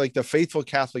that's one of the faithful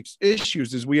Catholics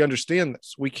issues is we understand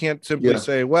this. We can't simply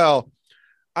say, well,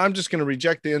 I'm just going to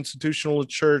reject the institutional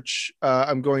church.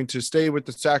 I'm going to stay with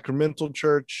the sacramental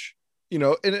church, and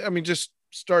I mean, just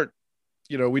start,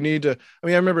 we need to, I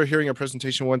mean, I remember hearing a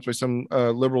presentation once by some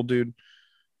liberal dude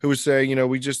who was saying,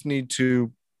 we just need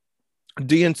to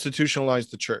deinstitutionalize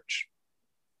the church.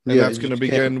 And that's going to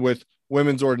begin with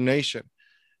women's ordination.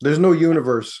 There's no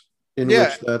universe in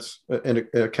which that's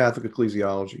a Catholic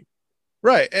ecclesiology.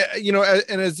 Right.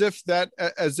 And as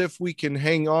if we can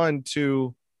hang on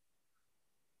to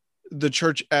the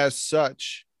church as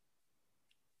such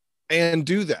and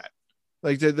do that.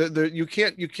 Like you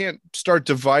can't start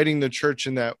dividing the church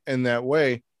in that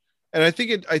way. And I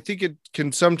think it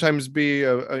can sometimes be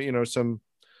some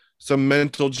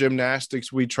mental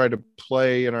gymnastics we try to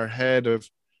play in our head of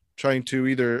trying to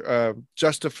either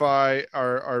justify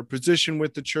our position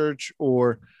with the church,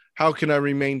 or how can I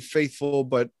remain faithful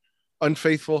but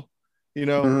unfaithful?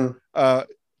 You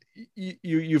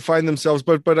find themselves,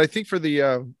 but I think for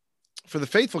the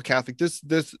faithful Catholic, this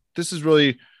is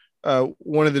really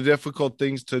one of the difficult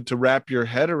things to wrap your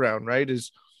head around, right?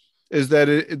 Is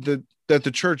that that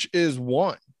the church is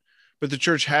one, but the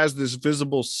church has this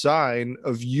visible sign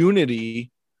of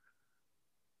unity,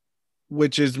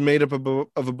 which is made up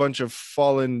of a bunch of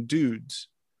fallen dudes.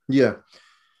 Yeah.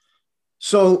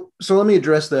 So let me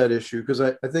address that issue, because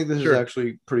I think this is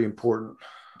actually pretty important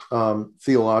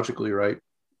theologically, right?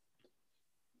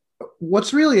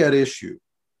 What's really at issue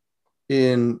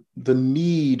in the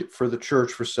need for the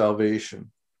church for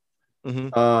salvation,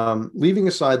 leaving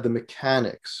aside the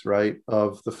mechanics, right,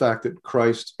 of the fact that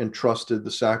Christ entrusted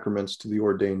the sacraments to the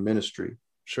ordained ministry.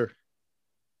 Sure.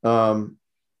 I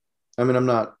mean, I'm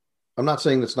not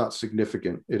saying that's not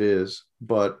significant. It is,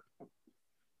 but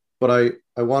I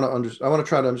want to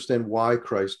try to understand why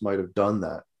Christ might have done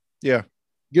that. Yeah.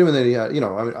 given that he had, I mean,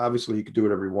 obviously he could do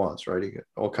whatever he wants, right? He got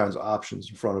all kinds of options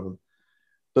in front of him,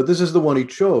 but this is the one he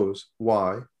chose.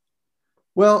 Why?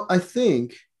 Well, I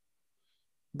think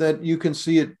that you can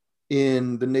see it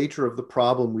in the nature of the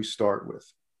problem we start with,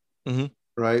 Mm-hmm.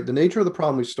 right? The nature of the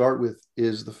problem we start with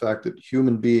is the fact that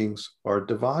human beings are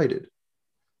divided.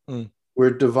 Mm.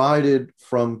 We're divided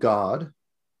from God.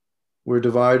 We're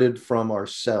divided from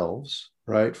ourselves,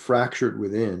 right? Fractured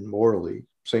within morally.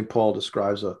 St. Paul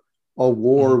describes a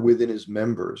war Mm-hmm. within his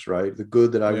members, right? The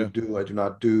good that I Yeah. would do, I do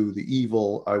not do. The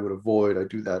evil I would avoid, I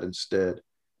do that instead,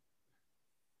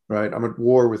 right? I'm at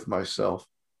war with myself.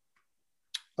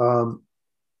 Um,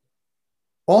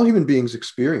 all human beings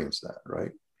experience that,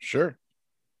 right? Sure.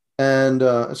 And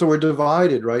so we're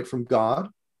divided, right, from God,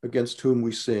 against whom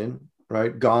we sin,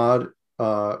 right? God,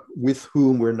 with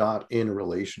whom we're not in a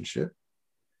relationship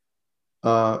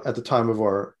at the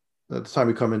time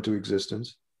we come into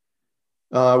existence.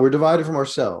 We're divided from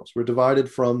ourselves. We're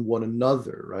divided from one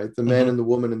another, right? The man Mm-hmm. and the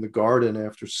woman in the garden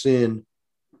after sin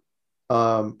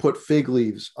put fig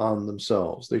leaves on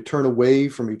themselves. They turn away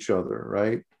from each other,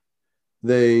 right?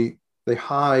 They they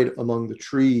hide among the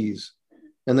trees,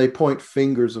 and they point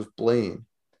fingers of blame.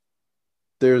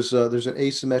 There's an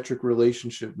asymmetric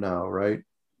relationship now, right?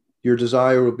 Your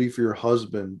desire will be for your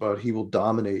husband, but he will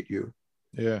dominate you.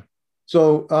 Yeah.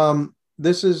 So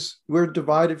we're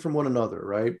divided from one another,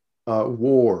 right?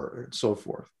 War and so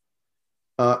forth,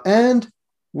 and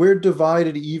we're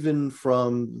divided even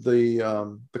from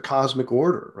the cosmic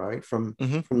order, right?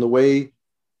 Mm-hmm. From the way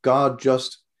God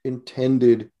just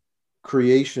intended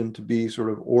creation to be sort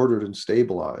of ordered and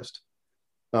stabilized.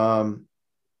 Um,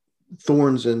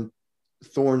 thorns and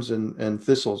and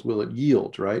thistles will it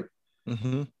yield, right?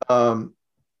 Mm-hmm. Um,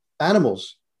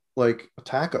 animals like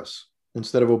attack us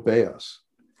instead of obey us.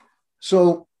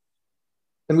 So,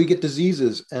 and we get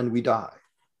diseases and we die,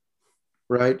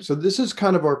 right? So this is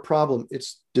kind of our problem.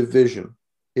 It's division,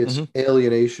 it's Mm-hmm.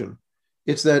 alienation.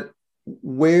 It's that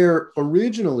where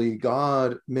originally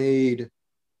God made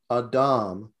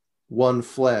Adam one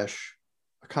flesh,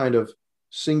 a kind of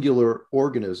singular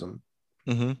organism,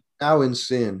 Mm-hmm. now in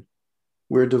sin,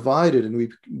 we're divided and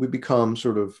we become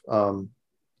sort of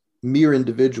mere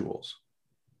individuals,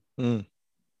 Mm.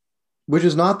 which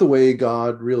is not the way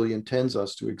God really intends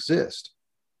us to exist.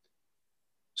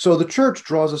 So the church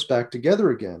draws us back together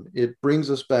again. It brings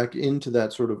us back into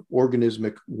that sort of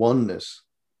organismic oneness,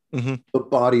 Mm-hmm. the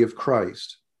body of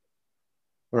Christ.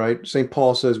 Right? St.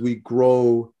 Paul says we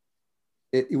grow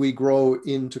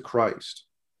into Christ,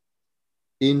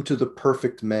 into the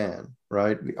perfect man,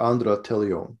 right? The andra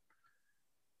telion.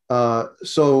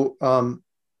 So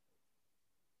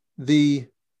the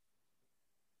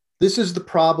this is the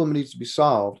problem that needs to be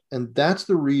solved, and that's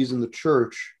the reason the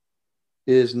church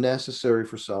is necessary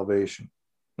for salvation.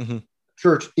 Mm-hmm.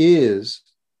 Church is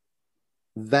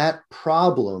that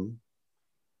problem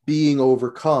being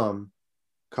overcome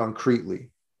concretely.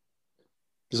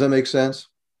 Does that make sense?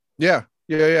 Yeah.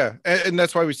 Yeah. Yeah. And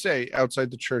that's why we say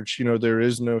outside the church, there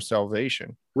is no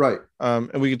salvation. Right.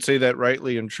 And we could say that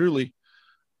rightly and truly.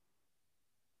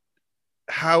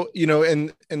 How,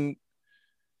 and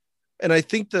I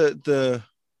think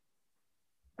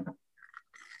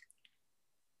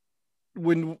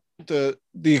when the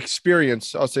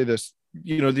experience, I'll say this,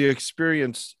 the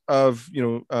experience of,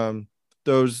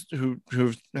 those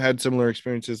who've had similar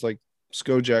experiences like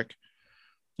Skojek,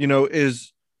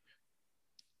 is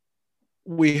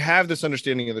we have this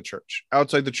understanding of the church.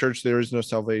 Outside the church, there is no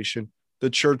salvation. The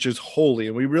church is holy,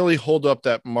 and we really hold up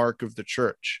that mark of the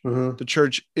church. Mm-hmm. The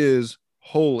church is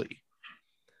holy.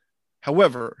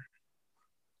 However,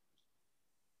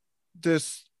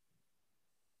 this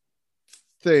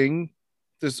thing,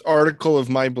 this article of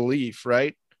my belief,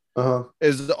 right, Uh-huh.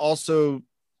 is also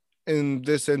in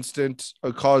this instance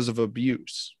a cause of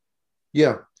abuse.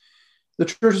 Yeah. The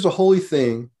church is a holy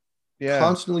thing, Yeah.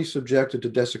 constantly subjected to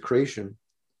desecration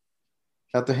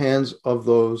at the hands of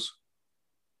those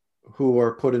who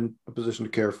are put in a position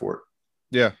to care for it.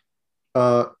 Yeah.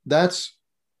 That's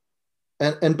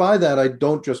and by that I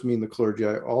don't just mean the clergy,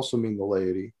 I also mean the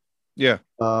laity. Yeah.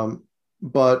 Um,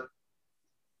 but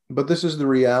this is the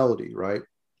reality, right?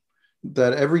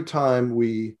 That every time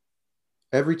we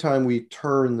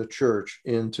turn the church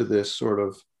into this sort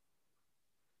of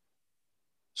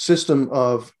system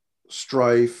of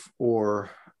strife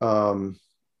or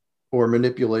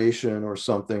manipulation or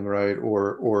something, right?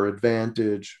 Or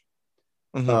advantage,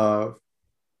 Mm-hmm. uh,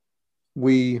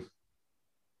 we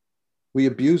we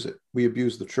abuse it. We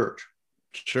abuse the church.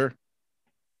 Sure.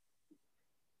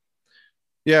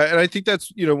 Yeah, and I think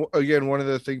that's, again, one of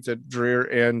the things that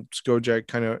Dreher and Skojek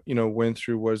kind of, went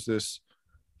through was this,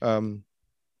 um,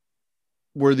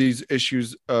 were these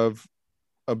issues of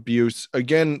abuse.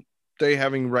 Again, they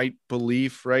having right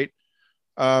belief, right?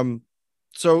 Um,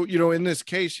 so, in this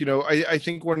case, I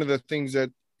think one of the things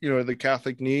that, the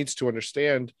Catholic needs to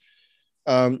understand,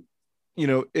 um,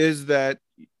 is that,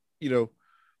 you know,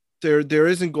 there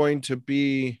isn't going to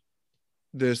be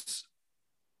this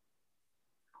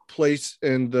place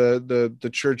in the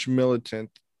church militant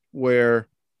where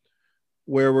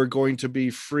we're going to be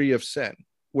free of sin,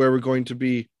 where we're going to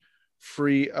be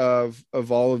free of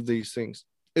all of these things.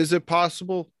 Is it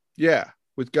possible? Yeah,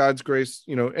 with God's grace,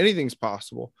 anything's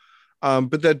possible.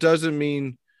 But that doesn't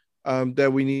mean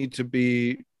that we need to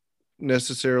be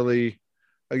necessarily,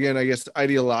 again, I guess,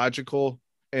 ideological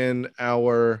in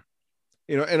our,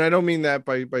 and I don't mean that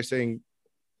by saying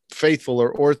faithful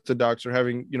or orthodox or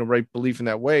having, right belief in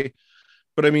that way,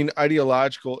 but I mean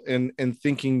ideological in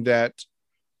thinking that,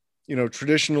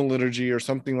 traditional liturgy or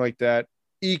something like that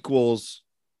equals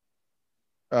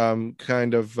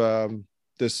kind of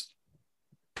this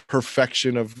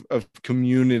perfection of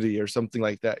community or something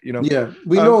like that. Yeah,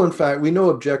 we know, in fact, we know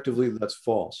objectively that's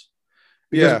false.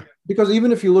 Because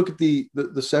even if you look at the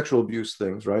sexual abuse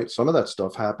things, right? Some of that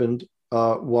stuff happened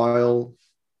while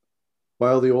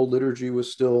the old liturgy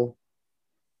was still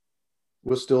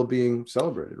being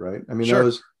celebrated, right? I mean, sure. That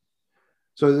was,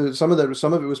 so some of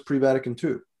it was pre-Vatican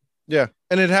II. Yeah,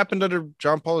 and it happened under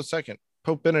John Paul II,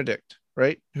 Pope Benedict,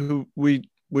 right? Who we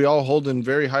all hold in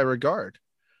very high regard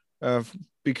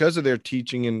because of their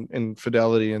teaching and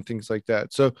fidelity and things like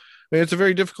that. So, I mean, it's a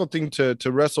very difficult thing to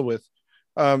wrestle with.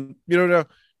 Now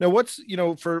what's,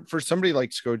 for somebody like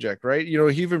Skojec, right?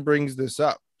 He even brings this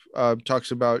up,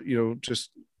 talks about,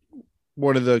 just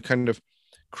one of the kind of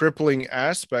crippling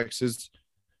aspects is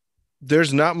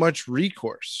there's not much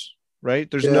recourse, right?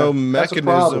 There's no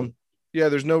mechanism. Yeah,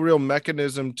 there's no real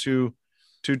mechanism to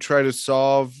try to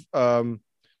solve an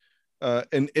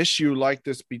issue like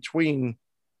this between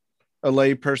a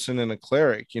lay person and a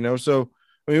cleric. So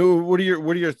I mean, what are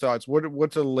your thoughts? What are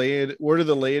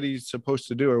the laity supposed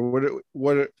to do,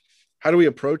 or how do we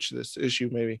approach this issue?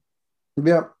 Maybe.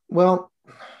 Yeah. Well,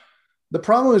 the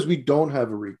problem is we don't have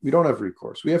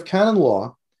recourse. We have canon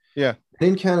law. Yeah.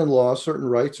 In canon law, certain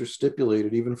rights are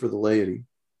stipulated even for the laity.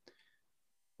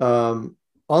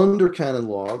 Under canon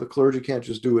law, the clergy can't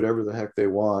just do whatever the heck they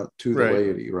want to the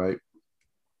laity, right?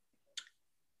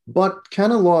 But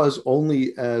canon law is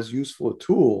only as useful a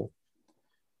tool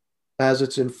as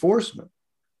its enforcement.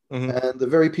 Mm-hmm. And the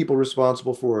very people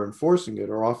responsible for enforcing it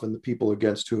are often the people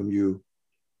against whom you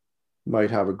might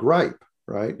have a gripe,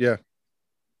 right? Yeah.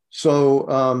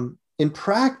 So in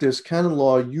practice, canon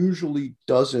law usually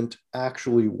doesn't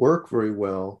actually work very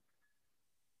well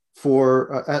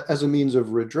for as a means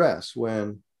of redress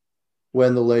when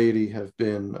the laity have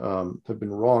been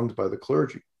wronged by the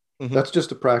clergy. Mm-hmm. That's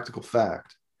just a practical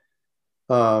fact.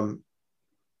 If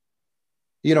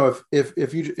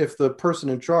the person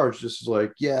in charge just is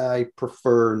like, yeah, I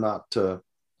prefer not to,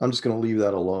 I'm just going to leave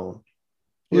that alone.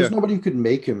 Well, there's nobody who could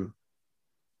make him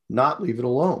not leave it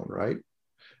alone, right?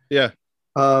 Yeah.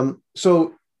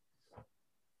 So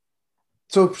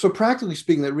practically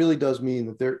speaking, that really does mean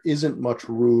that there isn't much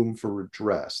room for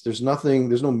redress. There's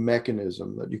no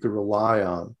mechanism that you could rely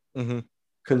on mm-hmm.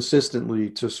 consistently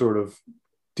to sort of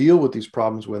deal with these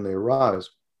problems when they arise.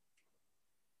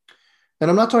 And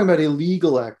I'm not talking about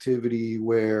illegal activity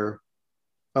where,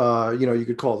 you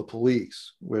could call the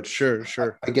police, which sure.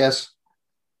 I guess,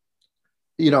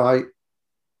 I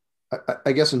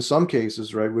guess in some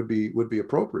cases, right, would be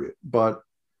appropriate, but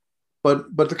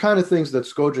the kind of things that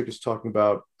Skojec is talking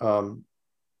about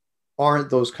aren't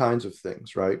those kinds of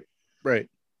things, right? Right.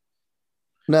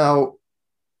 Now,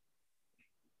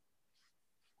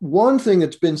 one thing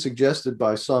that's been suggested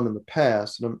by some in the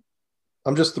past, and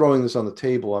I'm just throwing this on the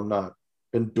table, I'm not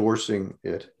endorsing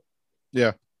it.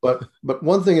 Yeah. But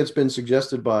one thing that's been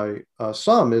suggested by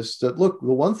some is that, look, the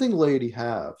one thing laity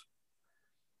have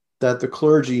that the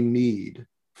clergy need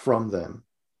from them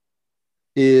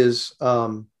is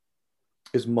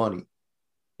money.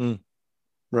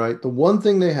 Right? The one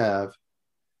thing they have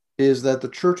is that the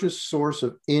church's source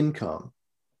of income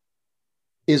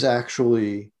is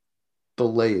actually the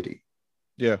laity.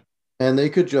 Yeah. And they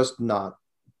could just not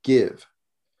give,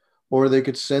 or they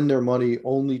could send their money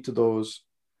only to those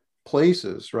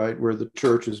places, right, where the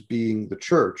church is being the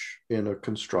church in a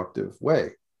constructive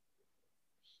way.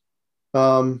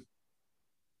 I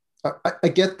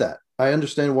get that. I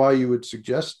understand why you would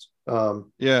suggest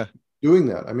doing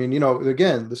that. I mean,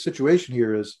 again, the situation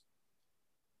here is,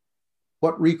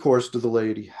 what recourse do the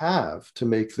laity have to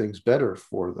make things better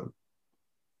for them?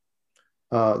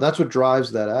 That's what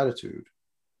drives that attitude.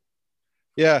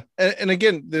 Yeah. And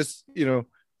again, this,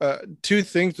 two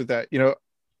things with that,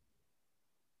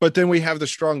 but then we have the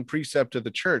strong precept of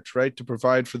the church, right? To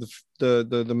provide for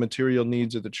the material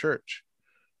needs of the church,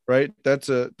 right? That's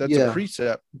a Yeah.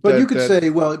 precept But you that, could say,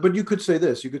 well, but you could say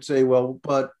this. You could say, well,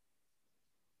 but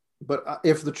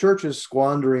if the church is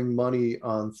squandering money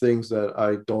on things that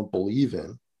I don't believe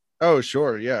in, oh,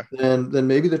 sure. Yeah. then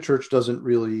maybe the church doesn't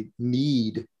really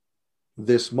need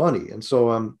this money. And so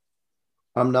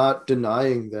I'm not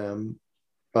denying them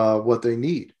what they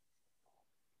need.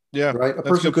 Yeah. Right? A That's a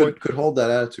person good point. could hold that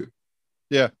attitude.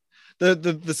 Yeah.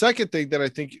 The second thing that I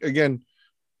think, again,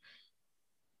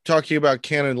 talking about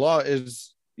canon law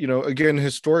is, again,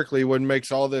 historically, what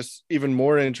makes all this even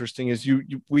more interesting is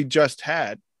we just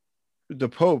had the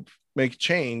Pope make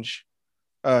change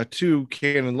to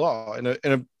canon law,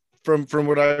 and from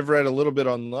what I've read a little bit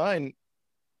online,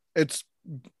 it's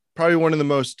probably one of the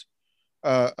most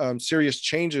serious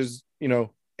changes,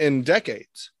 in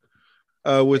decades,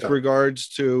 with Yeah. regards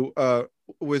to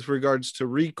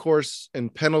recourse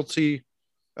and penalty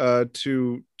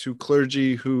to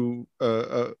clergy who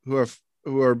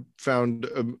are found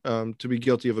to be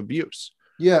guilty of abuse.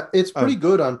 Yeah, it's pretty Um,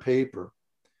 good on paper.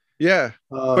 yeah,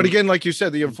 but Um, again, like you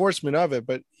said, the enforcement of it.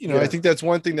 But I yeah. think that's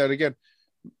one thing that, again,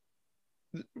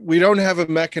 we don't have a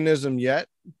mechanism yet.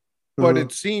 But Mhm.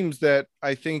 it seems that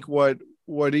I think what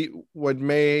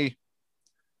may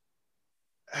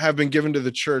have been given to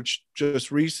the church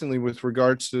just recently with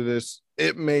regards to this,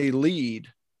 it may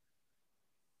lead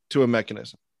to a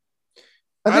mechanism.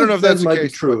 I I don't know think if that that's the might be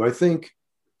case, but true. I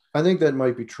think that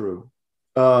might be true.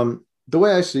 The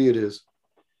way I see it is,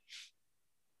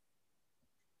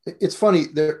 it's funny.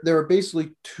 There are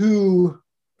basically two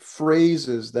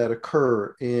phrases that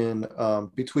occur in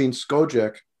between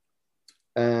Skojec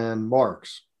and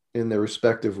Marx in their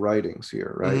respective writings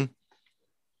here, right? mm-hmm.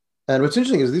 And what's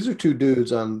interesting is these are two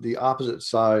dudes on the opposite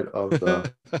side of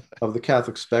the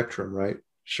Catholic spectrum, right?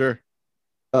 Sure.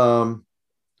 Um,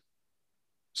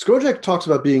 Skojec talks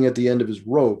about being at the end of his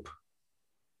rope.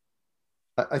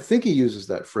 I think he uses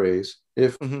that phrase.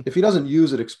 Mm-hmm. If he doesn't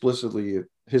use it explicitly,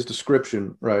 his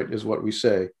description, right, is what we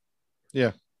say.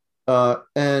 Yeah.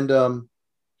 And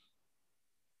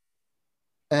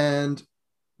and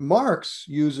Marx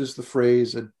uses the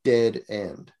phrase "a dead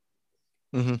end,"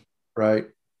 Mm-hmm. right?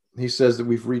 He says that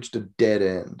we've reached a dead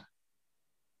end.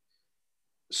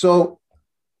 So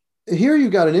here you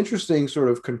got an interesting sort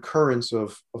of concurrence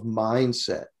of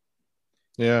mindset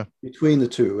Yeah. between the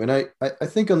two. And I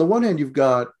think on the one hand you've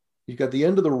got the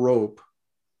end of the rope,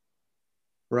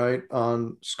 right,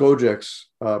 on Skojec's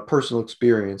personal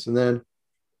experience, and then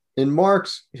in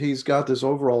Marx he's got this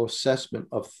overall assessment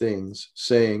of things,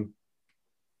 saying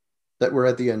that we're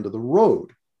at the end of the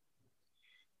road.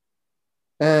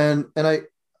 And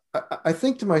I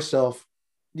think to myself,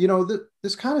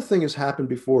 this kind of thing has happened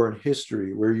before in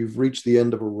history where you've reached the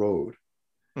end of a road.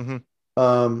 Mm-hmm.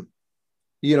 Um,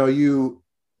 you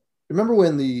remember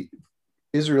when the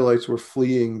Israelites were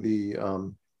fleeing the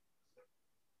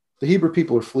Hebrew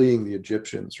people are fleeing the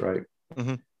Egyptians, right?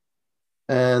 Mm-hmm.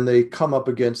 And they come up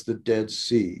against the Dead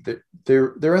Sea.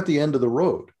 They're at the end of the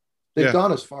road. They've Yeah.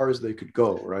 gone as far as they could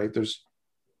go, right?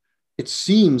 It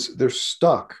seems they're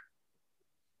stuck.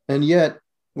 And yet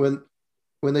when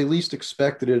they least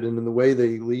expected it and in the way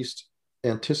they least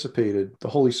anticipated, the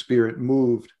Holy Spirit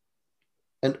moved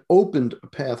and opened a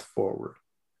path forward.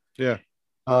 Yeah.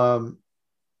 Um,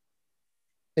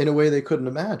 in a way they couldn't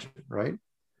imagine, right?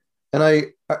 And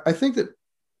I think that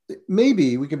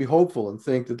maybe we can be hopeful and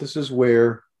think that this is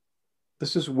where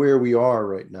we are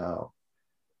right now.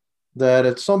 That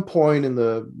at some point in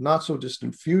the not so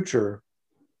distant future,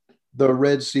 the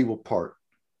Red Sea will part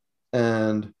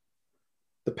and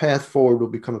the path forward will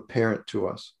become apparent to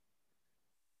us.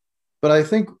 But I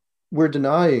think we're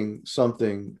denying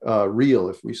something real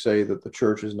if we say that the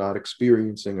church is not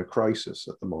experiencing a crisis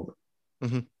at the moment.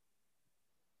 Mm-hmm.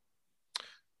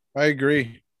 I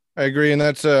agree. And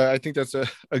I think that's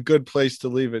a good place to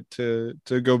leave it,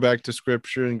 to go back to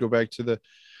scripture and go back to the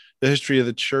history of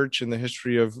the church and the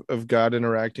history of God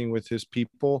interacting with his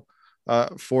people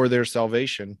for their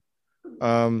salvation.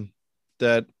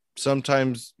 That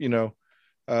sometimes,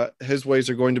 his ways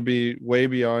are going to be way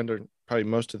beyond, or probably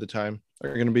most of the time,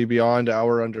 are going to be beyond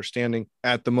our understanding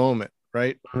at the moment,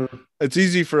 right? Mhm. It's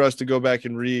easy for us to go back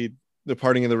and read the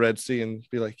parting of the Red Sea and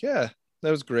be like, yeah, that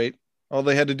was great. All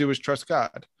they had to do was trust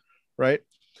God, right?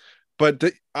 But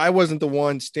I wasn't the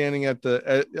one standing at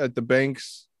the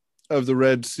banks of the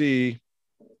Red Sea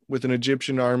with an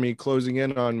Egyptian army closing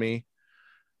in on me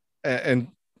and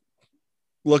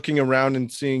looking around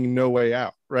and seeing no way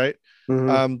out, right?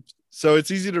 Mhm. So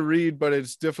it's easy to read, but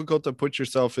it's difficult to put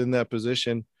yourself in that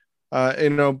position.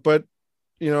 But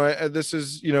this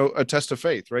is, a test of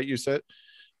faith, right? You said,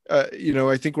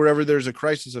 I think wherever there's a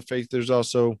crisis of faith, there's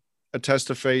also a test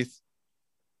of faith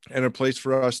and a place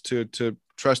for us to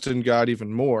trust in God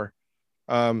even more,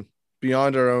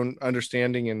 beyond our own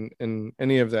understanding and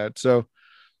any of that. So,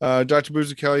 Dr.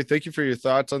 Buzichelli, thank you for your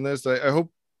thoughts on this. I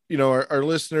hope, our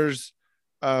listeners,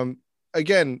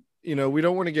 again, we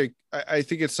don't want to get, I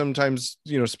think it's sometimes,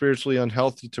 spiritually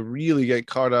unhealthy to really get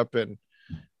caught up in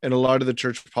a lot of the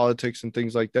church politics and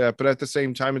things like that. But at the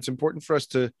same time, it's important for us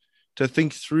to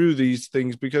think through these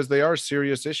things because they are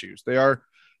serious issues. They are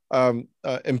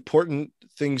important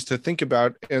things to think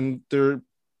about. And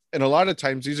a lot of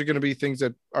times these are going to be things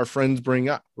that our friends bring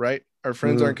up, right? Our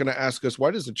friends aren't going to ask us,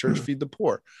 why does the church feed the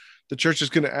poor? The church is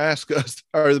going to ask us,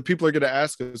 or the people are going to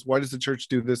ask us, why does the church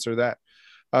do this or that?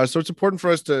 So it's important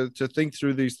for us to think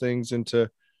through these things and to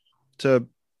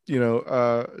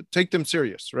take them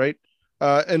serious, right?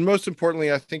 And most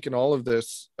importantly, I think in all of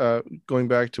this, going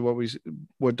back to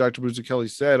what Dr. Buzichelli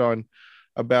said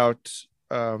about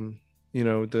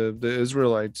the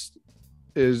Israelites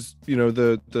is,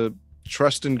 the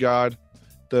trust in God,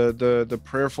 the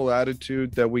prayerful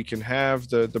attitude that we can have,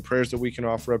 the prayers that we can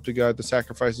offer up to God, the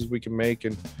sacrifices we can make,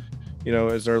 and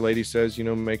as Our Lady says,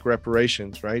 make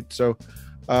reparations, right? So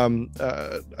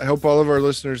I hope all of our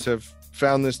listeners have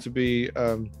found this to be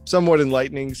somewhat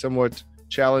enlightening, somewhat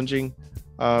challenging,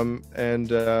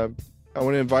 and I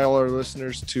want to invite all our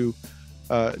listeners to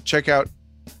check out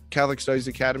Catholic Studies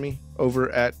Academy over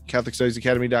at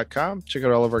CatholicStudiesAcademy.com. Check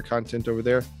out all of our content over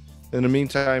there. In the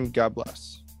meantime, God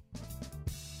bless.